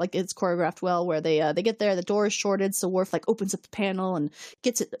fun. Like, it's choreographed well, where they get there, the door is shorted, so Worf like opens up the panel and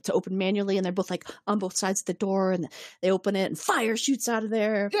gets it to open manually, and they're both like on both sides of the door, and they open it, and fire shoots out of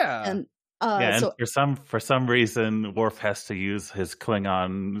there. Yeah. And and for some reason, Worf has to use his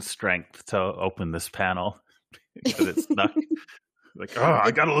Klingon strength to open this panel because it's stuck. Like,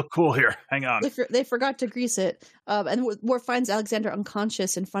 I gotta look cool here. Hang on. They forgot to grease it. And Worf finds Alexander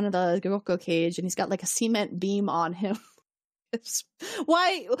unconscious in front of the Gorko cage, and he's got like a cement beam on him.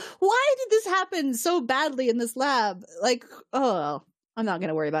 Why did this happen so badly in this lab? Like, I'm not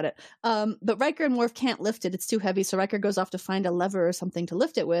gonna worry about it. But Riker and Worf can't lift it. It's too heavy, so Riker goes off to find a lever or something to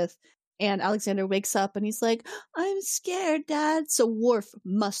lift it with. And Alexander wakes up and he's like, I'm scared, Dad. So Worf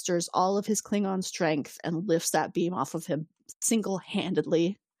musters all of his Klingon strength and lifts that beam off of him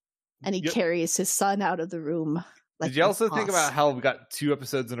single-handedly. And he carries his son out of the room. Did you also think about how we got 2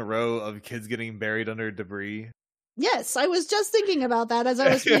 episodes in a row of kids getting buried under debris? Yes, I was just thinking about that as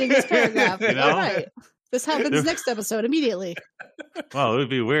I was reading this paragraph. All right. This happens next episode immediately. Well, it would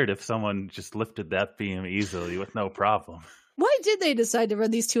be weird if someone just lifted that beam easily with no problem. Why did they decide to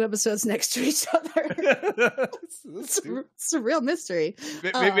run these 2 episodes next to each other? It's a real mystery.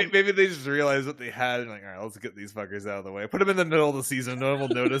 Maybe they just realized what they had and like, all right, let's get these fuckers out of the way. Put them in the middle of the season. No one will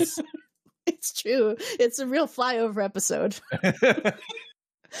notice. It's true. It's a real flyover episode.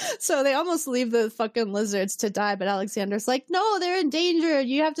 So they almost leave the fucking lizards to die, but Alexander's like, no, they're in danger.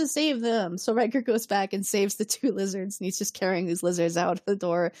 You have to save them. So Riker goes back and saves the 2 lizards, and he's just carrying these lizards out the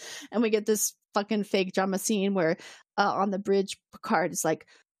door. And we get this fucking fake drama scene where on the bridge, Picard is like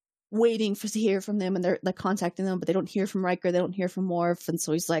waiting to hear from them, and they're like contacting them, but they don't hear from Riker, they don't hear from Worf, and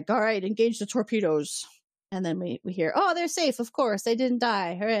so he's like, all right, engage the torpedoes. And then we hear, oh, they're safe, of course, they didn't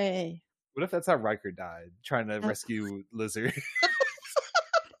die, hooray. What if that's how Riker died, trying to rescue Lizard?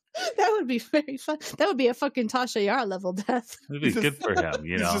 That would be very fun. That would be a fucking Tasha Yar level death. It'd be good for him,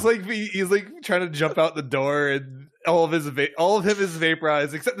 you know. It's just like he's like trying to jump out the door, and all of him is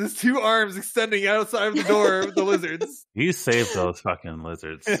vaporized, except his 2 arms extending outside of the door with the lizards. He saved those fucking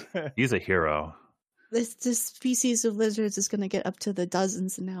lizards. He's a hero. This species of lizards is going to get up to the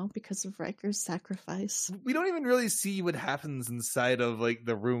dozens now because of Riker's sacrifice. We don't even really see what happens inside of like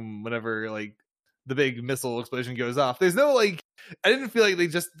the room whenever like the big missile explosion goes off. There's no like, I didn't feel like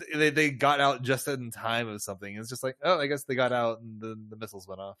they got out just in time of something. It's just like, oh, I guess they got out and the missiles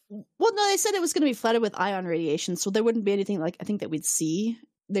went off. Well, no, they said it was going to be flooded with ion radiation, so there wouldn't be anything like I think that we'd see.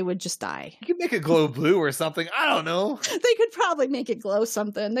 They would just die. You could make it glow blue or something. I don't know. They could probably make it glow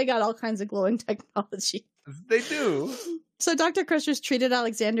something. They got all kinds of glowing technology. They do. So Dr. Crusher's treated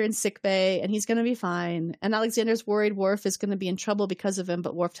Alexander in sickbay, and he's going to be fine. And Alexander's worried Worf is going to be in trouble because of him,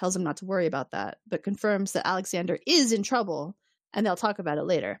 but Worf tells him not to worry about that, but confirms that Alexander is in trouble, and they'll talk about it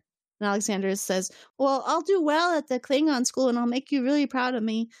later. And Alexander says, well, I'll do well at the Klingon school, and I'll make you really proud of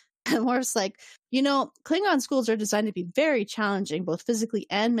me. And Worf's like, you know, Klingon schools are designed to be very challenging, both physically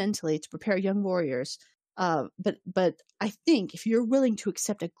and mentally, to prepare young warriors. But I think if you're willing to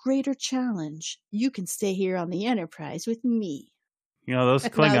accept a greater challenge, you can stay here on the Enterprise with me. You know, those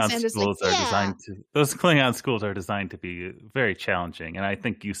Klingon schools Klingon schools are designed to be very challenging, and I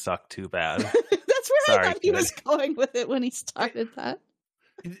think you suck too bad. That's where I thought he was going with it when he started that.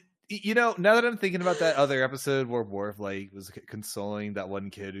 You know, now that I'm thinking about that other episode where Worf like was consoling that one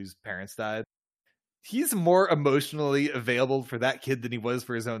kid whose parents died, he's more emotionally available for that kid than he was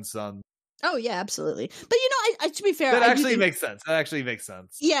for his own son. Oh yeah, absolutely. But you know, I to be fair, that actually makes sense. That actually makes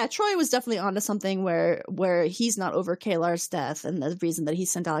sense. Yeah, Troy was definitely onto something where he's not over Kalar's death, and the reason that he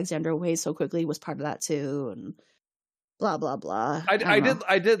sent Alexander away so quickly was part of that too. And blah blah blah.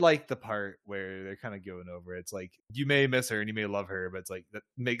 I did like the part where they're kind of going over. It's like you may miss her and you may love her, but it's like that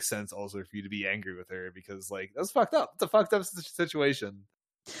makes sense also for you to be angry with her because like that's fucked up. It's a fucked up situation.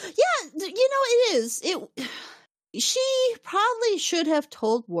 Yeah, it is. She probably should have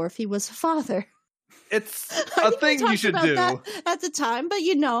told Worf he was a father. It's a thing you should do at the time, but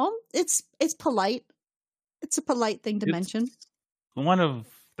it's polite. It's a polite thing to mention. One of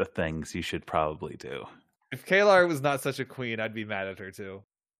the things you should probably do. If Kalar was not such a queen, I'd be mad at her too.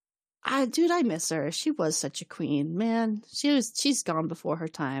 Dude, I miss her. She was such a queen, man. She's gone before her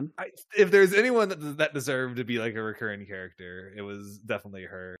time. If there's anyone that deserved to be like a recurring character, it was definitely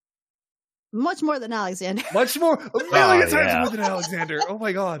her. Much more than Alexander. Much more, a million times more than Alexander. Oh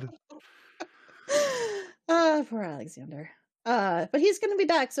my god. Poor Alexander. But he's gonna be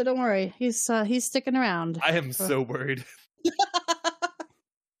back, so don't worry. He's sticking around. I am so worried.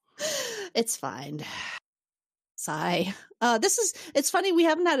 It's fine. Sigh. It's funny, we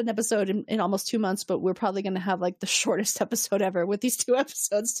haven't had an episode in almost 2 months, but we're probably gonna have like the shortest episode ever with these 2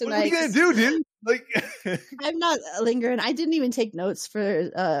 episodes tonight. What are you gonna do, dude? Like I'm not lingering. I didn't even take notes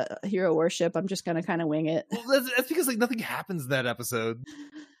for hero worship. I'm just gonna kind of wing it. Well, that's because like nothing happens in that episode.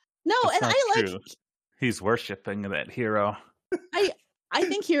 No, That's and I like he's worshiping that hero. I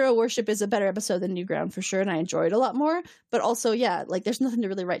think hero worship is a better episode than New Ground for sure, and I enjoy it a lot more. But also, yeah, like there's nothing to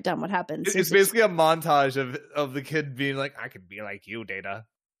really write down what happens. It's basically a montage of the kid being like, "I could be like you, Data."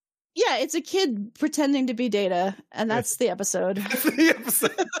 Yeah, it's a kid pretending to be Data, and that's the episode. That's the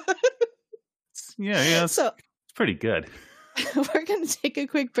episode. Yeah. So it's pretty good. We're gonna take a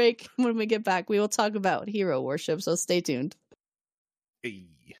quick break. When we get back, we will talk about hero worship. So stay tuned. Hey.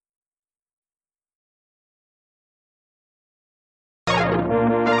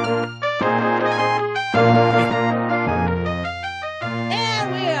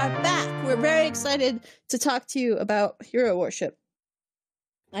 And we are back. We're very excited to talk to you about hero worship.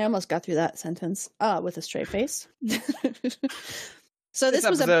 I almost got through that sentence with a straight face. So this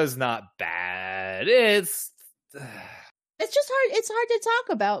episode's not bad. It's just hard. It's hard to talk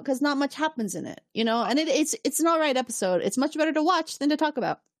about because not much happens in it, And it's an alright episode. It's much better to watch than to talk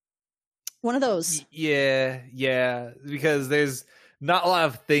about. One of those. Yeah. Because there's not a lot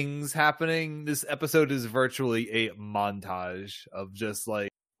of things happening. This episode is virtually a montage of just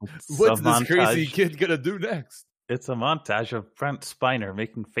like, what's this crazy kid gonna do next? It's a montage of Brent Spiner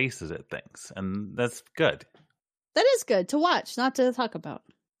making faces at things, and that's good. That is good to watch, not to talk about.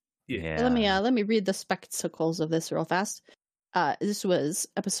 Yeah. Let me read the spectacles of this real fast. This was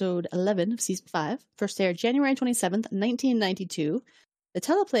episode 11 of season 5, first aired January 27th, 1992. The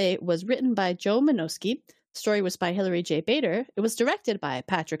teleplay was written by Joe Minoski. The story was by Hilary J. Bader. It was directed by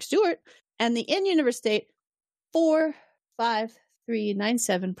Patrick Stewart, and the in-universe date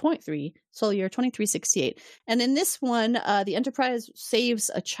 45397.3, solar year 2368. And in this one, the Enterprise saves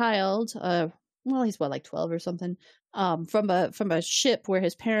a child. He's like 12 or something. From a ship where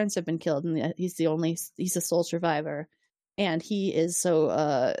his parents have been killed, and he's the sole survivor. And he is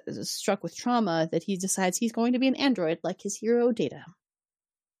so struck with trauma that he decides he's going to be an android like his hero Data.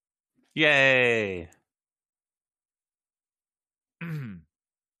 Yay!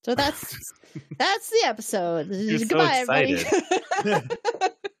 So that's the episode. You're Goodbye, so excited. everybody.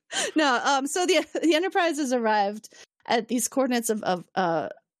 No, so the Enterprise has arrived at these coordinates of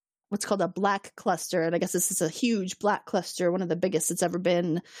what's called a black cluster, and I guess this is a huge black cluster, one of the biggest it's ever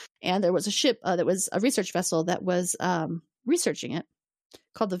been. And there was a ship that was a research vessel that was researching it,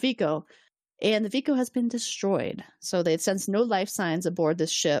 called the Vico, and the Vico has been destroyed. So they sensed no life signs aboard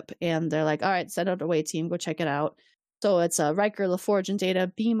this ship, and they're like, "All right, send out a away team, go check it out." So it's Riker, LaForge, and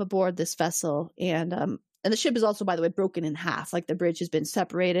Data beam aboard this vessel, and the ship is also, by the way, broken in half. Like the bridge has been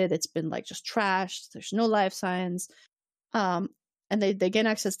separated; it's been like just trashed. There's no life signs. And they gain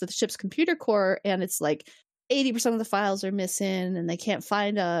access to the ship's computer core, and it's like 80% of the files are missing, and they can't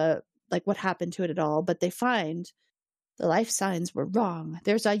find like what happened to it at all. But they find the life signs were wrong.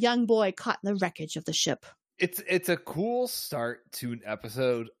 There's a young boy caught in the wreckage of the ship. It's a cool start to an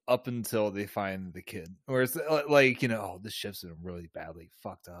episode up until they find the kid, where it's like, this ship's been really badly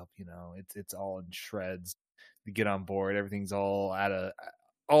fucked up. It's all in shreds. They get on board, everything's all out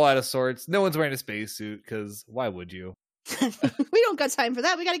of sorts. No one's wearing a spacesuit because why would you? We don't got time for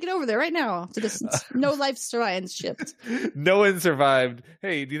that. We got to get over there right now to this no life signs ship. No one survived.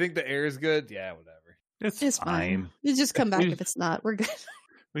 Hey, do you think the air is good? Yeah, whatever. It's fine. You just come back if it's not. We're good.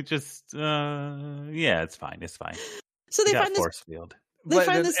 We just, it's fine. It's fine. So they find this force field.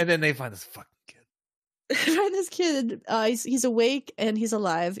 And then they find this fucking kid. They find this kid. He's awake and he's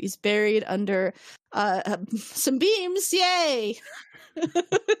alive. He's buried under some beams. Yay!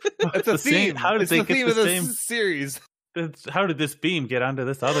 It's a theme. How did they get the same series? How did this beam get onto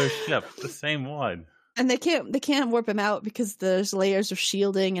this other ship? The same one. And they can't warp him out because there's layers of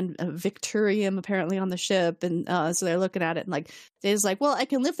shielding and Victorium apparently on the ship, and so they're looking at it and like Data's like, well, I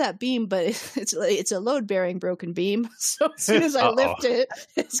can lift that beam, but it's a load bearing broken beam, so as soon as I lift it,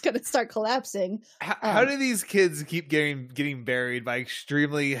 it's gonna start collapsing. How do these kids keep getting buried by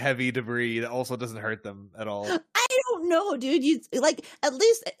extremely heavy debris that also doesn't hurt them at all? I don't know, dude. You like at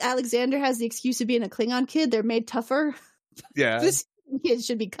least Alexander has the excuse of being a Klingon kid. They're made tougher. Yeah. This kid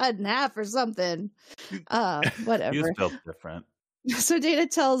should be cut in half or something. Whatever. He was built different. So Data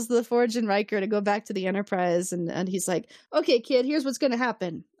tells the Forge and Riker to go back to the Enterprise, and he's like, okay, kid, here's what's going to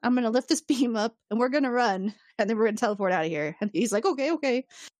happen. I'm going to lift this beam up, and we're going to run, and then we're going to teleport out of here. And he's like, okay.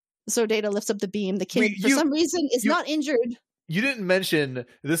 So Data lifts up the beam. The kid, for some reason, is not injured. You didn't mention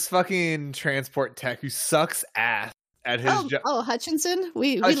this fucking transport tech who sucks ass at his job. Oh, Hutchinson?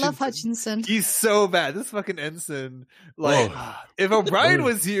 We love Hutchinson. He's so bad. This fucking ensign. Like, if O'Brien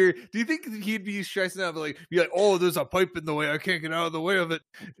was here, do you think he'd be stressing out? Be like, oh, there's a pipe in the way. I can't get out of the way of it.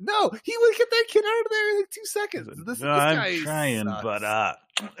 No, he would get that kid out of there in like 2 seconds. This guy trying, sucks. but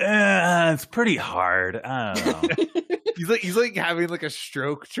it's pretty hard. I don't know. he's like having like a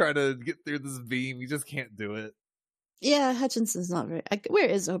stroke trying to get through this beam. He just can't do it. Yeah, Hutchinson's not very. Where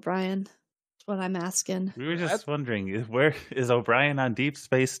is O'Brien? What I'm asking. We were just wondering, where is O'Brien on Deep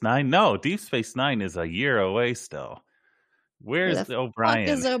Space Nine? No, Deep Space Nine is a year away still. Where's O'Brien?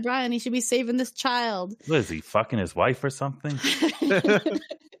 Fuck is O'Brien? He should be saving this child. What is he, fucking his wife or something?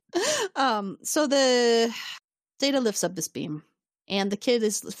 So the Data lifts up this beam, and the kid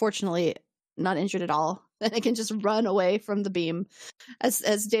is fortunately not injured at all, and it can just run away from the beam as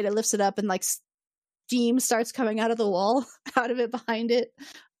Data lifts it up, and like steam starts coming out of the wall, out of it behind it.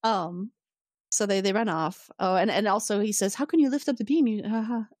 So they run off. Oh, and also he says, how can you lift up the beam?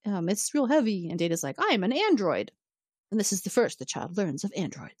 It's real heavy. And Data's like, I am an android. And this is the first the child learns of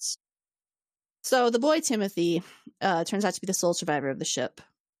androids. So the boy, Timothy, turns out to be the sole survivor of the ship.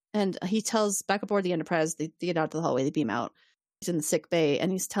 And he tells back aboard the Enterprise, they get out to the hallway, they beam out. He's in the sick bay, and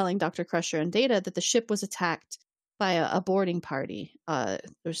he's telling Dr. Crusher and Data that the ship was attacked by a boarding party. It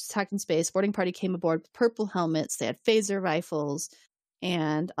was attacked in space. Boarding party came aboard with purple helmets. They had phaser rifles.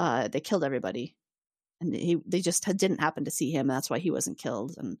 And they killed everybody, and they just didn't happen to see him. And that's why he wasn't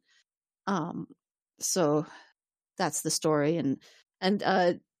killed. And so that's the story. And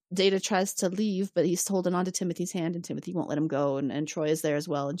Data tries to leave, but he's holding on to Timothy's hand, and Timothy won't let him go. And Troy is there as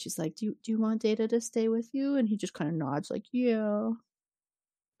well. And she's like, "Do you want Data to stay with you?" And he just kind of nods, like, "Yeah,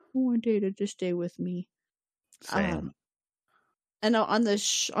 I want Data to stay with me." Same. And on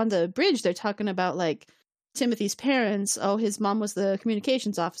the bridge, they're talking about like Timothy's parents. Oh, his mom was the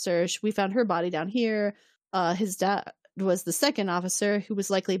communications officer. We found her body down here. His dad was the second officer who was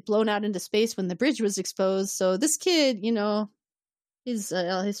likely blown out into space when the bridge was exposed. So this kid,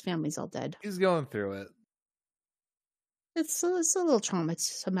 his family's all dead. He's going through it. It's a little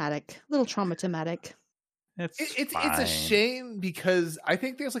traumatic. It's a shame because I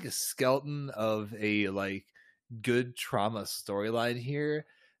think there's like a skeleton of a like good trauma storyline here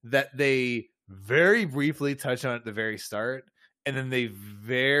that they very briefly touch on at the very start, and then they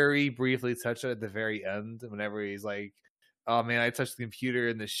very briefly touch on it at the very end whenever he's like, oh man, I touched the computer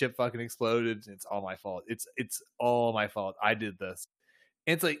and the ship fucking exploded, and it's all my fault. It's all my fault. I did this.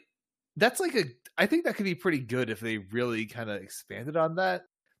 And it's like, that's like I think that could be pretty good if they really kind of expanded on that,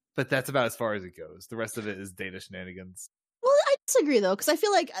 but that's about as far as it goes. The rest of it is Data shenanigans. Well, I disagree though, because I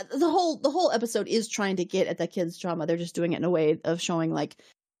feel like the whole episode is trying to get at that kid's trauma. They're just doing it in a way of showing like,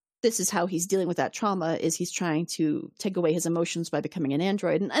 this is how he's dealing with that trauma, is he's trying to take away his emotions by becoming an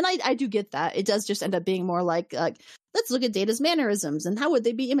android. And I do get that. It does just end up being more like let's look at Data's mannerisms and how would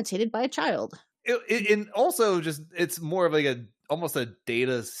they be imitated by a child. And also just, it's more of like almost a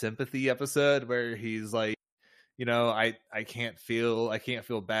Data sympathy episode where he's like, I can't feel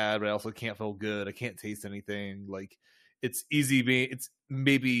bad, but I also can't feel good. I can't taste anything. Like, it's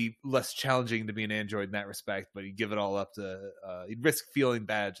maybe less challenging to be an android in that respect, but you give it all up to you'd risk feeling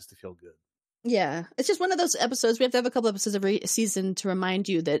bad just to feel good. Yeah, it's just one of those episodes. We have to have a couple episodes every season to remind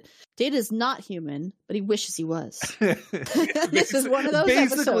you that Data is not human, but he wishes he was. This is one of those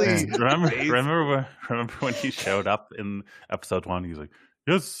episodes. Remember when he showed up in episode 1? He's like,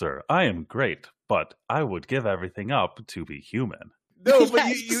 "Yes, sir, I am great, but I would give everything up to be human." No,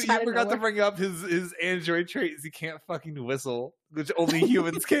 but you forgot to bring up his android trait is he can't fucking whistle, which only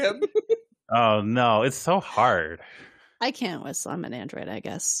humans can. Oh no, it's so hard. I can't whistle. I'm an android, I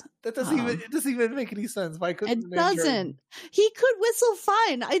guess. That doesn't even make any sense. Why couldn't it doesn't? He could whistle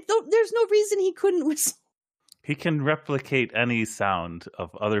fine. There's no reason he couldn't whistle. He can replicate any sound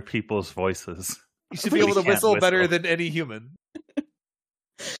of other people's voices. You should be able to whistle better than any human.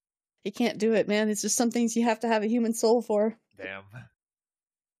 He can't do it, man. It's just some things you have to have a human soul for. Damn.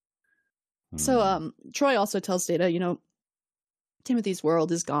 So Troy also tells Data, Timothy's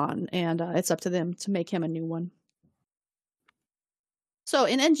world is gone, and it's up to them to make him a new one. So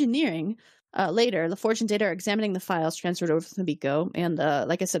in engineering, later, LaForge and Data are examining the files transferred over from Biko, and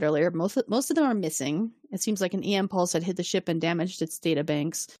like I said earlier, most of them are missing. It seems like an EM pulse had hit the ship and damaged its data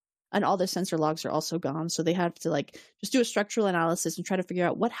banks, and all their sensor logs are also gone. So they have to just do a structural analysis and try to figure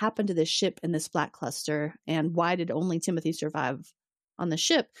out what happened to this ship in this black cluster, and why did only Timothy survive on the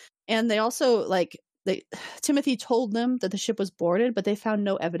ship. And they also Timothy told them that the ship was boarded, but they found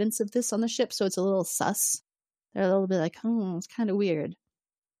no evidence of this on the ship, so it's a little sus. They're a little bit like, it's kind of weird.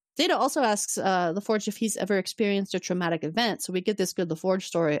 Data also asks LaForge if he's ever experienced a traumatic event, so we get this good LaForge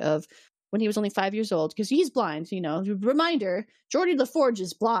story of when he was only 5 years old, because he's blind, Reminder, Geordi LaForge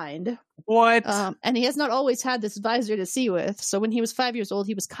is blind. What? And he has not always had this visor to see with, so when he was 5 years old,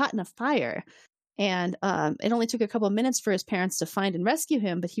 he was caught in a fire. And it only took a couple of minutes for his parents to find and rescue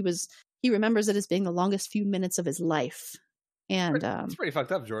him, but he remembers it as being the longest few minutes of his life. And it's pretty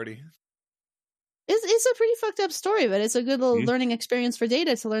fucked up, Geordi. It's a pretty fucked up story, but it's a good little learning experience for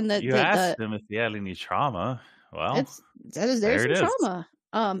Data to learn that you asked him if he had any trauma. Well, there's some trauma.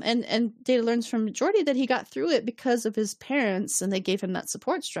 And Data learns from Geordi that he got through it because of his parents, and they gave him that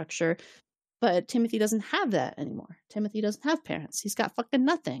support structure. But Timothy doesn't have that anymore. Timothy doesn't have parents. He's got fucking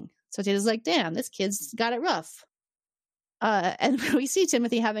nothing. So Data's like, damn, this kid's got it rough. And we see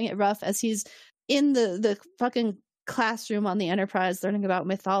Timothy having it rough as he's in the fucking classroom on the Enterprise learning about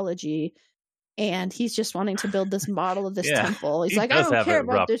mythology. And he's just wanting to build this model of this temple. He's like, I don't care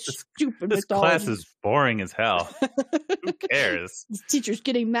about this stupid mythology. This class is boring as hell. Who cares? This teacher's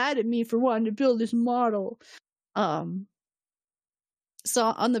getting mad at me for wanting to build this model. So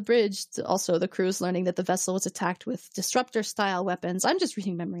on the bridge, also the crew's learning that the vessel was attacked with disruptor-style weapons. I'm just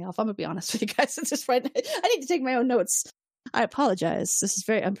reading memory off. I'm going to be honest with you guys. It's just right. I need to take my own notes. I apologize. This is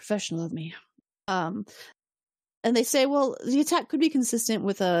very unprofessional of me. And they say, well, the attack could be consistent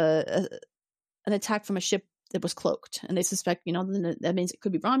with an attack from a ship that was cloaked. And they suspect, that means it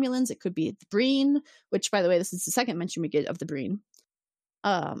could be Romulans. It could be the Breen, which, by the way, this is the second mention we get of the Breen.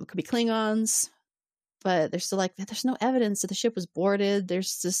 It could be Klingons. But they're still like, there's no evidence that the ship was boarded.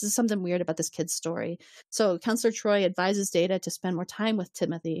 This is something weird about this kid's story. So Counselor Troy advises Data to spend more time with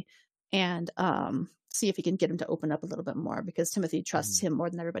Timothy and see if he can get him to open up a little bit more, because Timothy trusts him more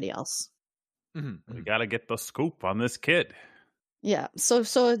than everybody else. Mm-hmm. We got to get the scoop on this kid. Yeah. So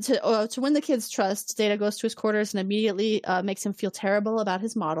to win the kid's trust, Data goes to his quarters and immediately makes him feel terrible about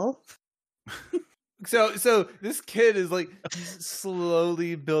his model. So this kid is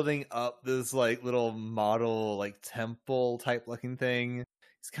slowly building up this little model temple type looking thing.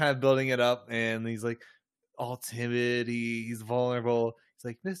 He's kind of building it up, and he's all timid. He's vulnerable. He's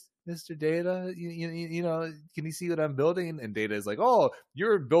like, Mr. Data, can you see what I'm building? And Data is like, oh,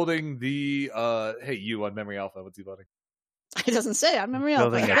 you're building the hey, you on Memory Alpha. What's he building? It doesn't say on Memory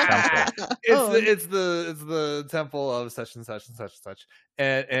Alpha. It's the temple of such and such and such and such.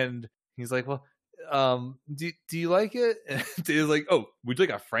 And he's like, well, do you like it? And Data's like, oh, would you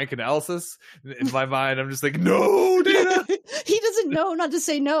like a frank analysis? In my mind, I'm just like, no, Data. He doesn't know not to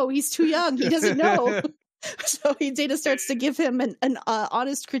say no. He's too young. He doesn't know. So Data starts to give him an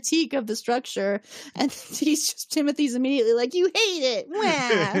honest critique of the structure, and Timothy's immediately like, you hate it.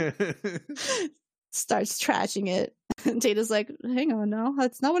 Wah. Starts trashing it. And Data's like, hang on now,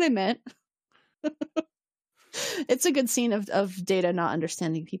 that's not what I meant. It's a good scene of Data not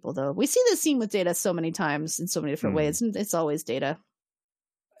understanding people, though. We see this scene with Data so many times in so many different ways, and it's always Data.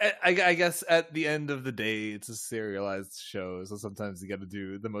 I guess at the end of the day, it's a serialized show, so sometimes you got to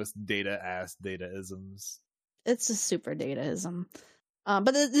do the most Data-ass Data-isms. It's a super Data-ism. But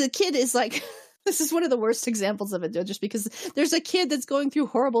the kid is like, this is one of the worst examples of it, though, just because there's a kid that's going through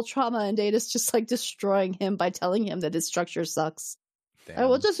horrible trauma, and Data's just destroying him by telling him that his structure sucks.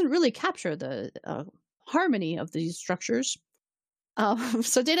 Well, it doesn't really capture the harmony of these structures.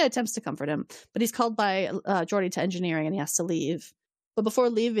 So Data attempts to comfort him, but he's called by Geordi to engineering, and he has to leave. But before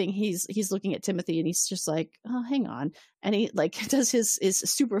leaving, he's looking at Timothy, and he's just like, oh, hang on. And he does his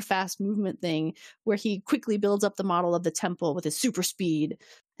super fast movement thing where he quickly builds up the model of the temple with his super speed.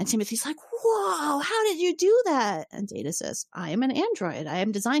 And Timothy's like, whoa, how did you do that? And Data says, I am an android. I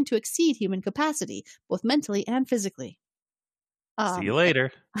am designed to exceed human capacity, both mentally and physically. See you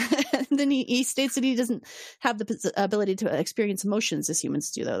later. And then he states that he doesn't have the ability to experience emotions as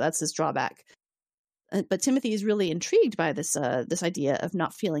humans do, though. That's his drawback. But Timothy is really intrigued by this idea of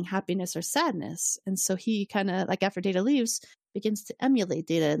not feeling happiness or sadness. And so he kind of, after Data leaves, begins to emulate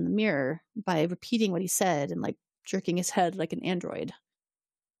Data in the mirror by repeating what he said and like jerking his head like an android.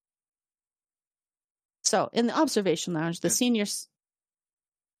 So in the observation lounge, the seniors.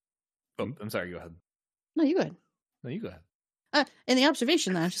 Oh, I'm sorry. Go ahead. No, you go ahead. No, you go ahead. In the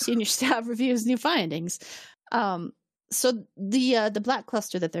observation lounge, the senior staff reviews new findings. So the black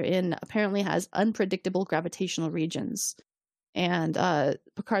cluster that they're in apparently has unpredictable gravitational regions. And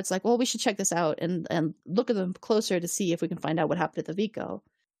Picard's like, well, we should check this out and look at them closer to see if we can find out what happened at the Vico.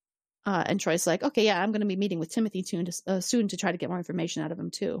 And Troy's like, okay, yeah, I'm going to be meeting with Timothy soon to try to get more information out of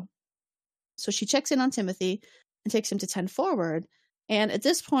him too. So she checks in on Timothy and takes him to 10 forward. And at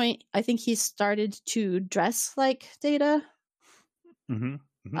this point, I think he started to dress like Data. Mm-hmm.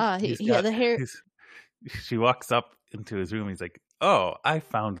 He had the hair. She walks up into his room. He's like, oh, I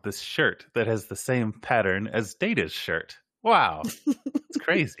found this shirt that has the same pattern as Data's shirt. Wow. It's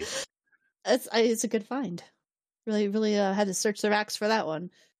crazy. It's a good find. Really had to search the racks for that one.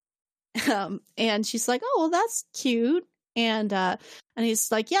 And she's like, oh, well, that's cute. And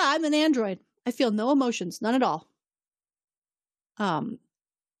he's like, yeah, I'm an android. I feel no emotions, none at all.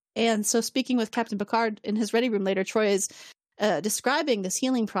 And so speaking with Captain Picard in his ready room later, Troy is describing this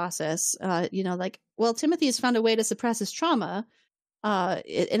healing process. Like, well, Timothy has found a way to suppress his trauma, and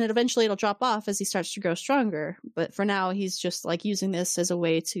eventually it'll drop off as he starts to grow stronger. But for now, he's just like using this as a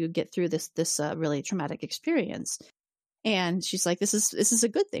way to get through this really traumatic experience. And she's like, this is a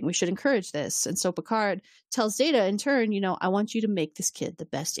good thing. We should encourage this. And so Picard tells Data in turn, I want you to make this kid the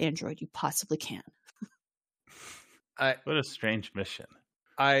best android you possibly can. What a strange mission.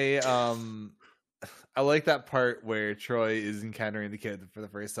 I like that part where Troy is encountering the kid for the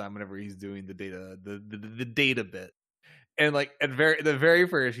first time whenever he's doing the data bit. And like at the very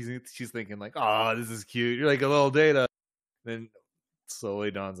first she's thinking like, oh, this is cute. You're like a little Data. Then slowly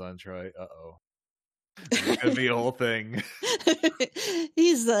dawns on Troy, uh-oh. It's gonna be a whole thing.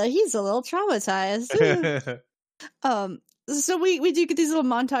 He's a little traumatized. So we do get these little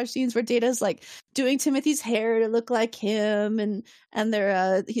montage scenes where Data's like doing Timothy's hair to look like him, and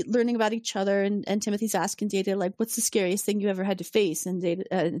they're learning about each other, and Timothy's asking Data like, what's the scariest thing you ever had to face? And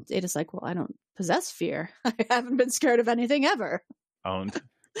Data's like, well, I don't possess fear. I haven't been scared of anything ever. Owned.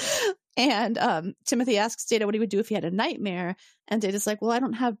 And Timothy asks Data what he would do if he had a nightmare, and Data's like, well, I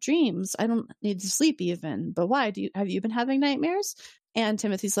don't have dreams. I don't need to sleep even. But why? Have you been having nightmares? And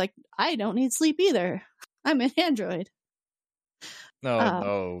Timothy's like, I don't need sleep either. I'm an android.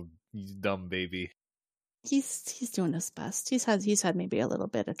 No, you dumb baby. He's doing his best. He's had maybe a little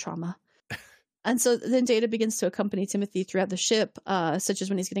bit of trauma. And so then Data begins to accompany Timothy throughout the ship, such as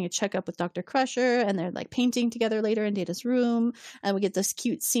when he's getting a checkup with Dr. Crusher, and they're like painting together later in Data's room. And we get this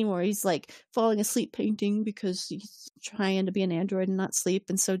cute scene where he's like falling asleep painting because he's trying to be an android and not sleep.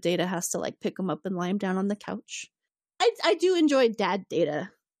 And so Data has to like pick him up and lie him down on the couch. I do enjoy Dad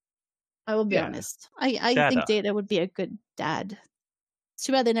Data. I will be honest. I think Data would be a good dad. It's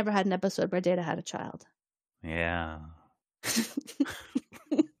too bad they never had an episode where Data had a child. Yeah.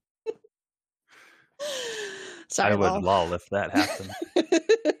 Sorry, I would lol if that happened.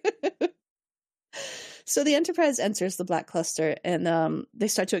 So the Enterprise enters the black cluster, and they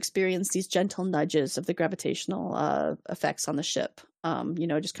start to experience these gentle nudges of the gravitational effects on the ship.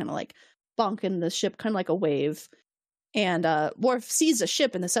 Just kind of like bonking the ship, kind of like a wave. And Worf sees a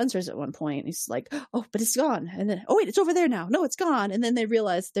ship in the sensors at one point. He's like, oh, but it's gone. And then, oh, wait, it's over there now. No, it's gone. And then they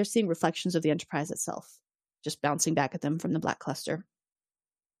realize they're seeing reflections of the Enterprise itself, just bouncing back at them from the black cluster.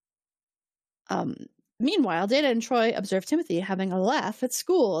 Meanwhile, Data and Troy observe Timothy having a laugh at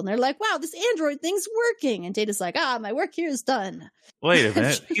school. And they're like, wow, this android thing's working. And Data's like, my work here is done. Wait a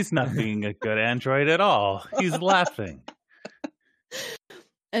minute. He's not being a good android at all. He's laughing.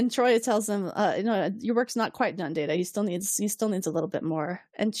 And Troy tells him, your work's not quite done, Data. He still needs a little bit more.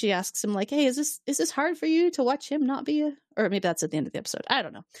 And she asks him, like, hey, is this hard for you to watch him not be or maybe that's at the end of the episode. I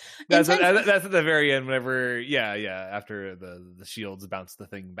don't know. That's at the very end, whenever, after the shields bounce the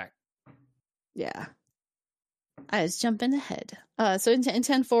thing back. Yeah. I was jumping ahead. So in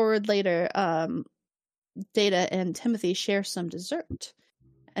 10 forward later, Data and Timothy share some dessert.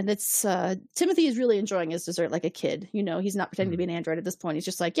 And it's Timothy is really enjoying his dessert like a kid. He's not pretending to be an android at this point. He's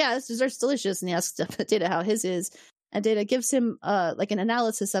just like, yeah, this dessert's delicious. And he asks Data how his is. And Data gives him like an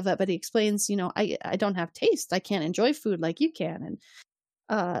analysis of it, but he explains, I don't have taste. I can't enjoy food like you can.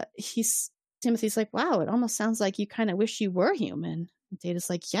 And Timothy's like, wow, it almost sounds like you kind of wish you were human. And Data's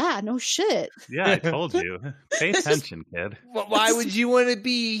like, yeah, no shit. Yeah, I told you. Pay attention, kid. Why would you want to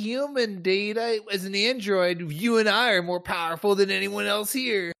be human, Data? As an android, you and I are more powerful than anyone else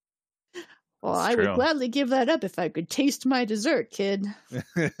here. Well, I would gladly give that up if I could taste my dessert, kid.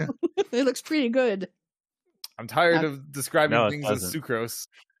 It looks pretty good. I'm tired of describing things as sucrose.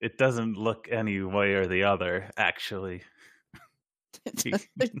 It doesn't look any way or the other, actually.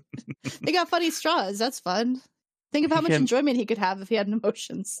 They got funny straws. That's fun. Think of how much enjoyment he could have if he had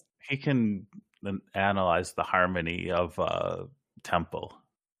emotions. He can analyze the harmony of Temple,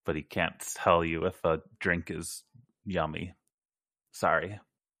 but he can't tell you if a drink is yummy. Sorry.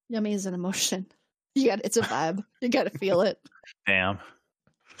 Yummy is an emotion. It's a vibe. You got to feel it. Damn.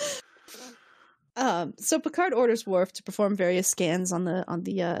 So Picard orders Worf to perform various scans on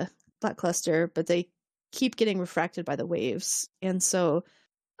the black cluster, but they keep getting refracted by the waves, and so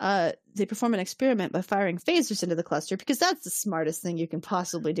they perform an experiment by firing phasers into the cluster, because that's the smartest thing you can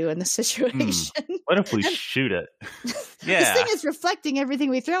possibly do in this situation. What if we shoot it? Yeah, this thing is reflecting everything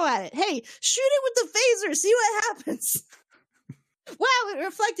we throw at it. Hey, shoot it with the phaser, see what happens. Wow, it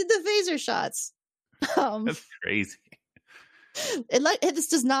reflected the phaser shots. That's crazy. This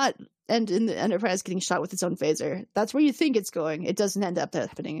does not end in the Enterprise getting shot with its own phaser. That's where you think it's going. It doesn't end up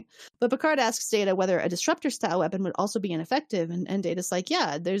happening. But Picard asks Data whether a disruptor-style weapon would also be ineffective, and Data's like,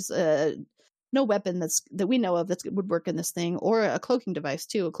 yeah, there's no weapon that we know of that would work in this thing, or a cloaking device,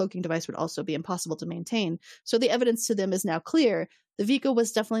 too. A cloaking device would also be impossible to maintain. So the evidence to them is now clear. The Vico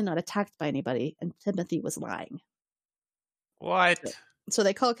was definitely not attacked by anybody, and Timothy was lying. What? So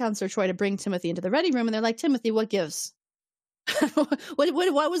they call Counselor Troy to bring Timothy into the ready room, and they're like, Timothy, what gives?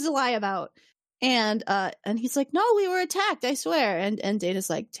 what was the lie about? And he's like, no, we were attacked, I swear. And Data's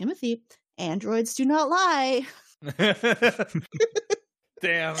like, Timothy, androids do not lie.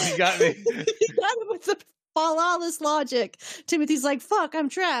 Damn, he got me. He got him with the flawless logic. Timothy's like, fuck, I'm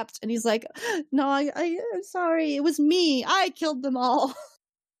trapped. And he's like, no, I'm sorry, it was me. I killed them all.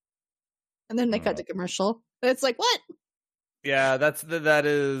 And then they cut to commercial. And it's like, what? Yeah, that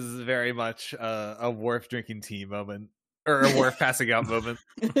is very much a Worf drinking tea moment. Or a Worf passing out moment.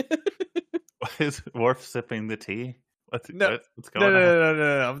 Is Worf sipping the tea? What's going on?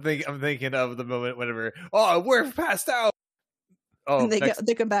 No. I'm thinking of the moment whenever Worf passed out. Oh, and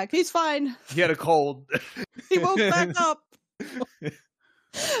they come back. He's fine. He had a cold. He woke back up.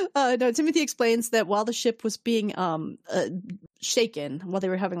 No, Timothy explains that while the ship was being shaken, while they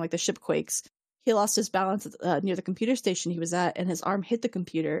were having like the ship quakes, he lost his balance near the computer station he was at, and his arm hit the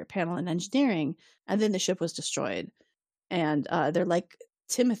computer panel in engineering, and then the ship was destroyed. And they're like,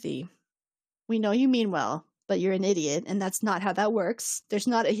 Timothy, we know you mean well, but you're an idiot, and that's not how that works. There's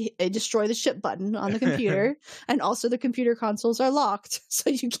not a destroy the ship button on the computer, and also the computer consoles are locked, so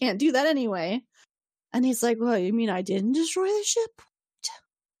you can't do that anyway. And he's like, well, you mean I didn't destroy the ship?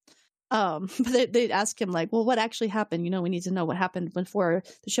 But they ask him, like, well, what actually happened? We need to know what happened before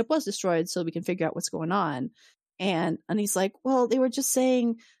the ship was destroyed so we can figure out what's going on. And he's like, well, they were just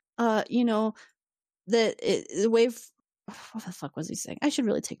saying, that the wave... What the fuck was he saying? I should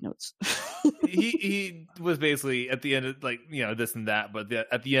really take notes. he was basically at the end of, like, this and that, but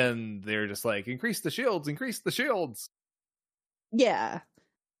at the end they're just like, increase the shields. Yeah.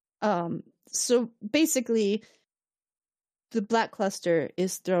 So basically the black cluster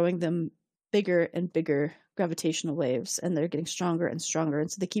is throwing them bigger and bigger gravitational waves, and they're getting stronger and stronger, and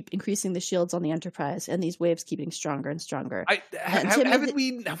so they keep increasing the shields on the Enterprise, and these waves keep getting stronger and stronger.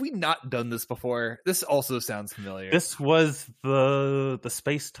 Have we not done this before? This also sounds familiar. This was the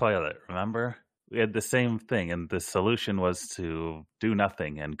space toilet, remember? We had the same thing, and the solution was to do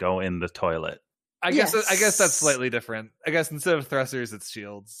nothing and go in the toilet. I guess that's slightly different. I guess instead of thrusters, it's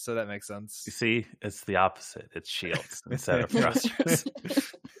shields, so that makes sense. You see, it's the opposite. It's shields instead of thrusters.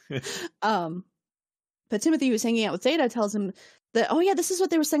 But Timothy, who's hanging out with Data, tells him that, oh yeah, this is what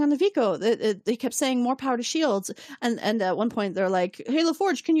they were saying on the Vico. They kept saying more power to shields. And at one point they're like, hey,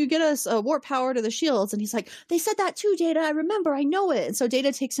 LaForge, can you get us warp power to the shields? And he's like, they said that too, Data. I remember. I know it. And so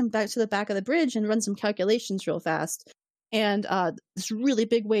Data takes him back to the back of the bridge and runs some calculations real fast. And this really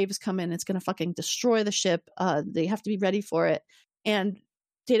big wave is coming. It's going to fucking destroy the ship. They have to be ready for it. And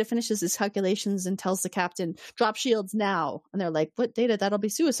Data finishes his calculations and tells the captain, drop shields now. And they're like, what, Data? That'll be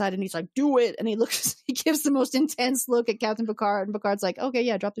suicide. And he's like, do it. And he gives the most intense look at Captain Picard. And Picard's like, okay,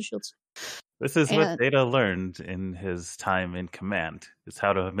 yeah, drop the shields. This is what Data learned in his time in command, is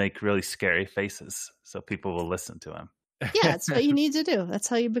how to make really scary faces so people will listen to him. Yeah, it's what you need to do. That's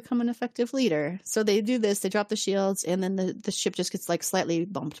how you become an effective leader. So they do this, they drop the shields, and then the ship just gets like slightly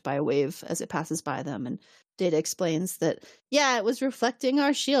bumped by a wave as it passes by them. And Data explains that, yeah, it was reflecting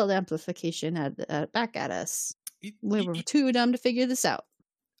our shield amplification back at us. We were too dumb to figure this out.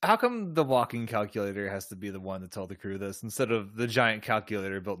 How come the walking calculator has to be the one to tell the crew this instead of the giant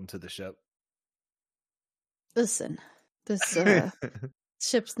calculator built into the ship? Listen, this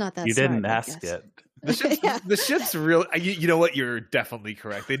ship's not that you smart. Didn't ask it. The ship's real. You know what? You're definitely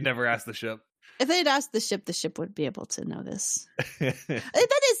correct. They'd never ask the ship. If they'd asked the ship would be able to know this.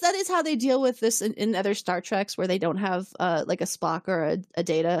 That is how they deal with this in other Star Treks where they don't have like a Spock or a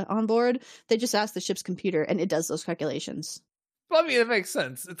Data on board. They just ask the ship's computer and it does those calculations. Well, I mean, it makes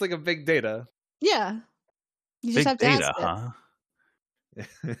sense. It's like a big data. Yeah. You just Big have to data, ask it.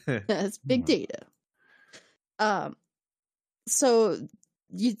 huh? Yeah, it's big data. So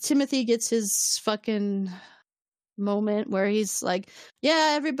Timothy gets his fucking moment where he's like,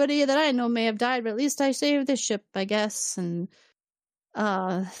 yeah, everybody that I know may have died, but at least I saved this ship, I guess. And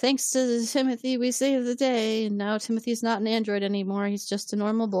thanks to Timothy, we saved the day. And now Timothy's not an android anymore. He's just a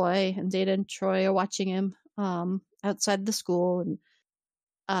normal boy. And Data and Troy are watching him outside the school. And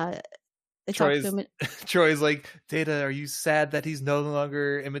they talk to him. Troy's like, Data, are you sad that he's no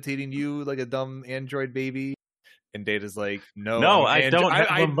longer imitating you like a dumb android baby? And Data's like, no, I don't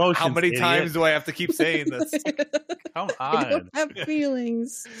have emotions. How many times do I have to keep saying this? Come on. I don't have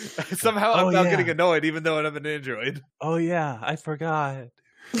feelings. Somehow I'm now getting annoyed, even though I'm an android. Oh, yeah, I forgot.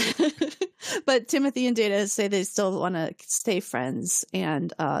 But Timothy and Data say they still want to stay friends.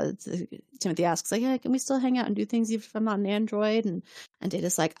 And Timothy asks, like, yeah, can we still hang out and do things if I'm not an android? And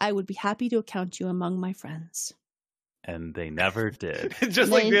Data's like, I would be happy to count you among my friends. And they never did.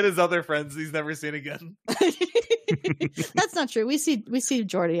 Just like Data's other friends he's never seen again. That's not true. We see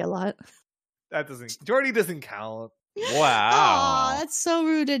Geordi a lot. Geordi doesn't count. Wow. Aw, that's so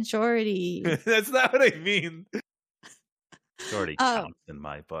rude to Geordi. That's not what I mean. Geordi counts in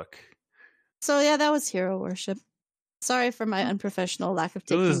my book. So yeah, that was hero worship. Sorry for my unprofessional lack of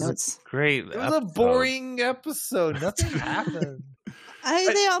taking notes. Great. It was a boring episode. Nothing happened.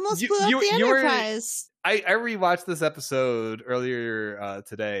 They almost blew up the Enterprise. I rewatched this episode earlier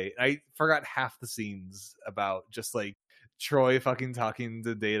today. I forgot half the scenes about just like Troy fucking talking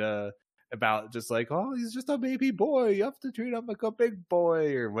to Data about just like, oh, he's just a baby boy. You have to treat him like a big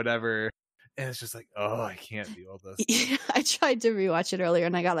boy or whatever. And it's just like, oh, I can't deal with this. Yeah, I tried to rewatch it earlier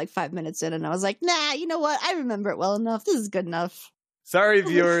and I got like 5 minutes in and I was like, nah, you know what? I remember it well enough. This is good enough. Sorry,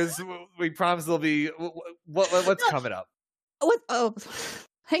 viewers. We promise there'll be what's coming up. What? Oh,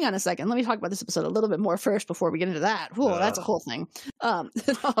 hang on a second. Let me talk about this episode a little bit more first before we get into that. Whoa, that's a whole thing. No,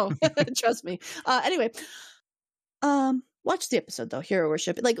 trust me. Anyway, watch the episode though. Hero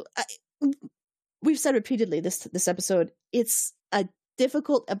worship. Like we've said repeatedly, this episode, it's a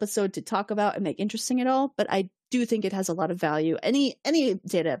difficult episode to talk about and make interesting at all, but I do think it has a lot of value. Any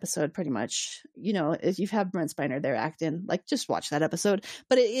Data episode, pretty much, you know, if you have Brent Spiner there acting, like just watch that episode.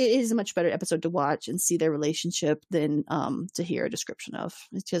 But it is a much better episode to watch and see their relationship than to hear a description of.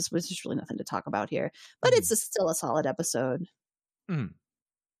 It's just there's just really nothing to talk about here. But it's still a solid episode.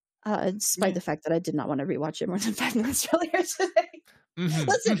 Despite the fact that I did not want to rewatch it more than 5 minutes earlier today.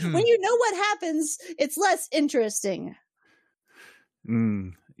 Listen, when you know what happens, it's less interesting.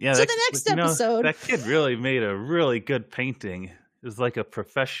 Yeah. So the next episode, that kid really made a really good painting. It was like a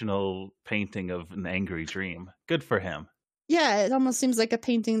professional painting of an angry dream. Good for him. Yeah, it almost seems like a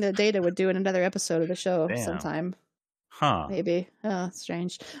painting that Data would do in another episode of the show sometime. Huh. Maybe.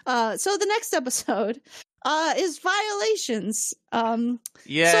 Strange. So the next episode is Violations.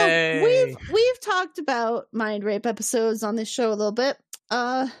 Yay! So we've talked about mind rape episodes on this show a little bit.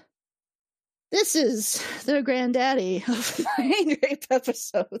 This is the granddaddy of mind rape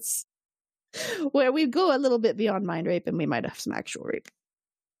episodes, where we go a little bit beyond mind rape and we might have some actual rape.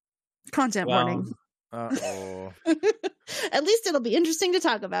 Content warning. Uh-oh. At least it'll be interesting to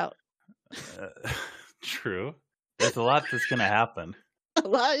talk about. True. There's a lot that's going to happen. A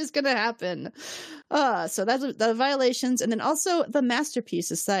lot is going to happen. So that's the Violations, and then also the Masterpiece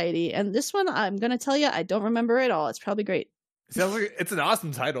Society. And this one, I'm going to tell you, I don't remember it all. It's probably great. Sounds like it's an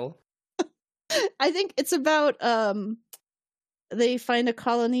awesome title. I think it's about they find a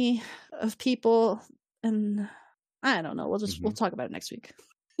colony of people, and I don't know. We'll talk about it next week.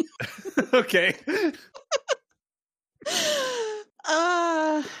 Okay.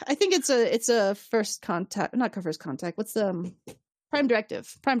 I think it's a first contact, not first contact. What's the Prime Directive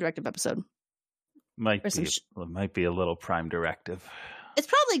episode? Might be a little Prime Directive. It's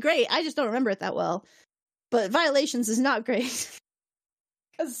probably great. I just don't remember it that well. But Violations is not great.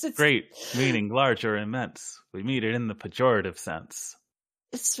 It's great, meaning large or immense. We mean it in the pejorative sense.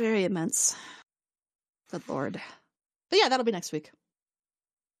 It's very immense. Good Lord. But yeah, that'll be next week.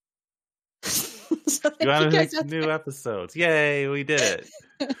 So you want to make new episodes. Yay, we did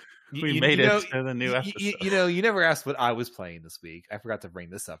it. We made it to the new episode. You never asked what I was playing this week. I forgot to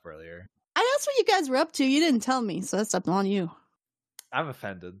bring this up earlier. I asked what you guys were up to. You didn't tell me, so that's up on you. I'm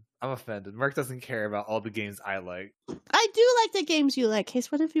offended. Mark doesn't care about all the games I like. I do like the games you like.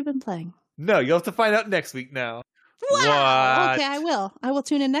 Case, what have you been playing? No, you'll have to find out next week now. Wow. What? Okay, I will. I will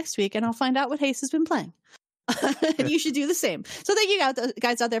tune in next week and I'll find out what Hayes has been playing. You should do the same. So thank you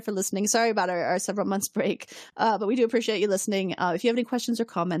guys out there for listening. Sorry about our several months break, but we do appreciate you listening. If you have any questions or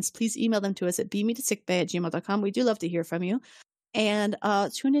comments, please email them to us at beametosickbay@gmail.com. We do love to hear from you. And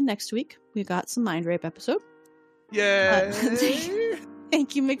tune in next week. We've got some Mind Rape episode. Yay!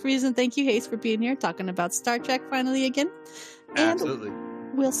 Thank you, McReason. Thank you, Hayes, for being here, talking about Star Trek finally again. And Absolutely.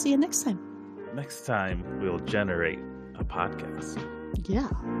 We'll see you next time. Next time, we'll generate a podcast. Yeah.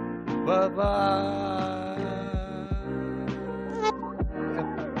 Bye-bye.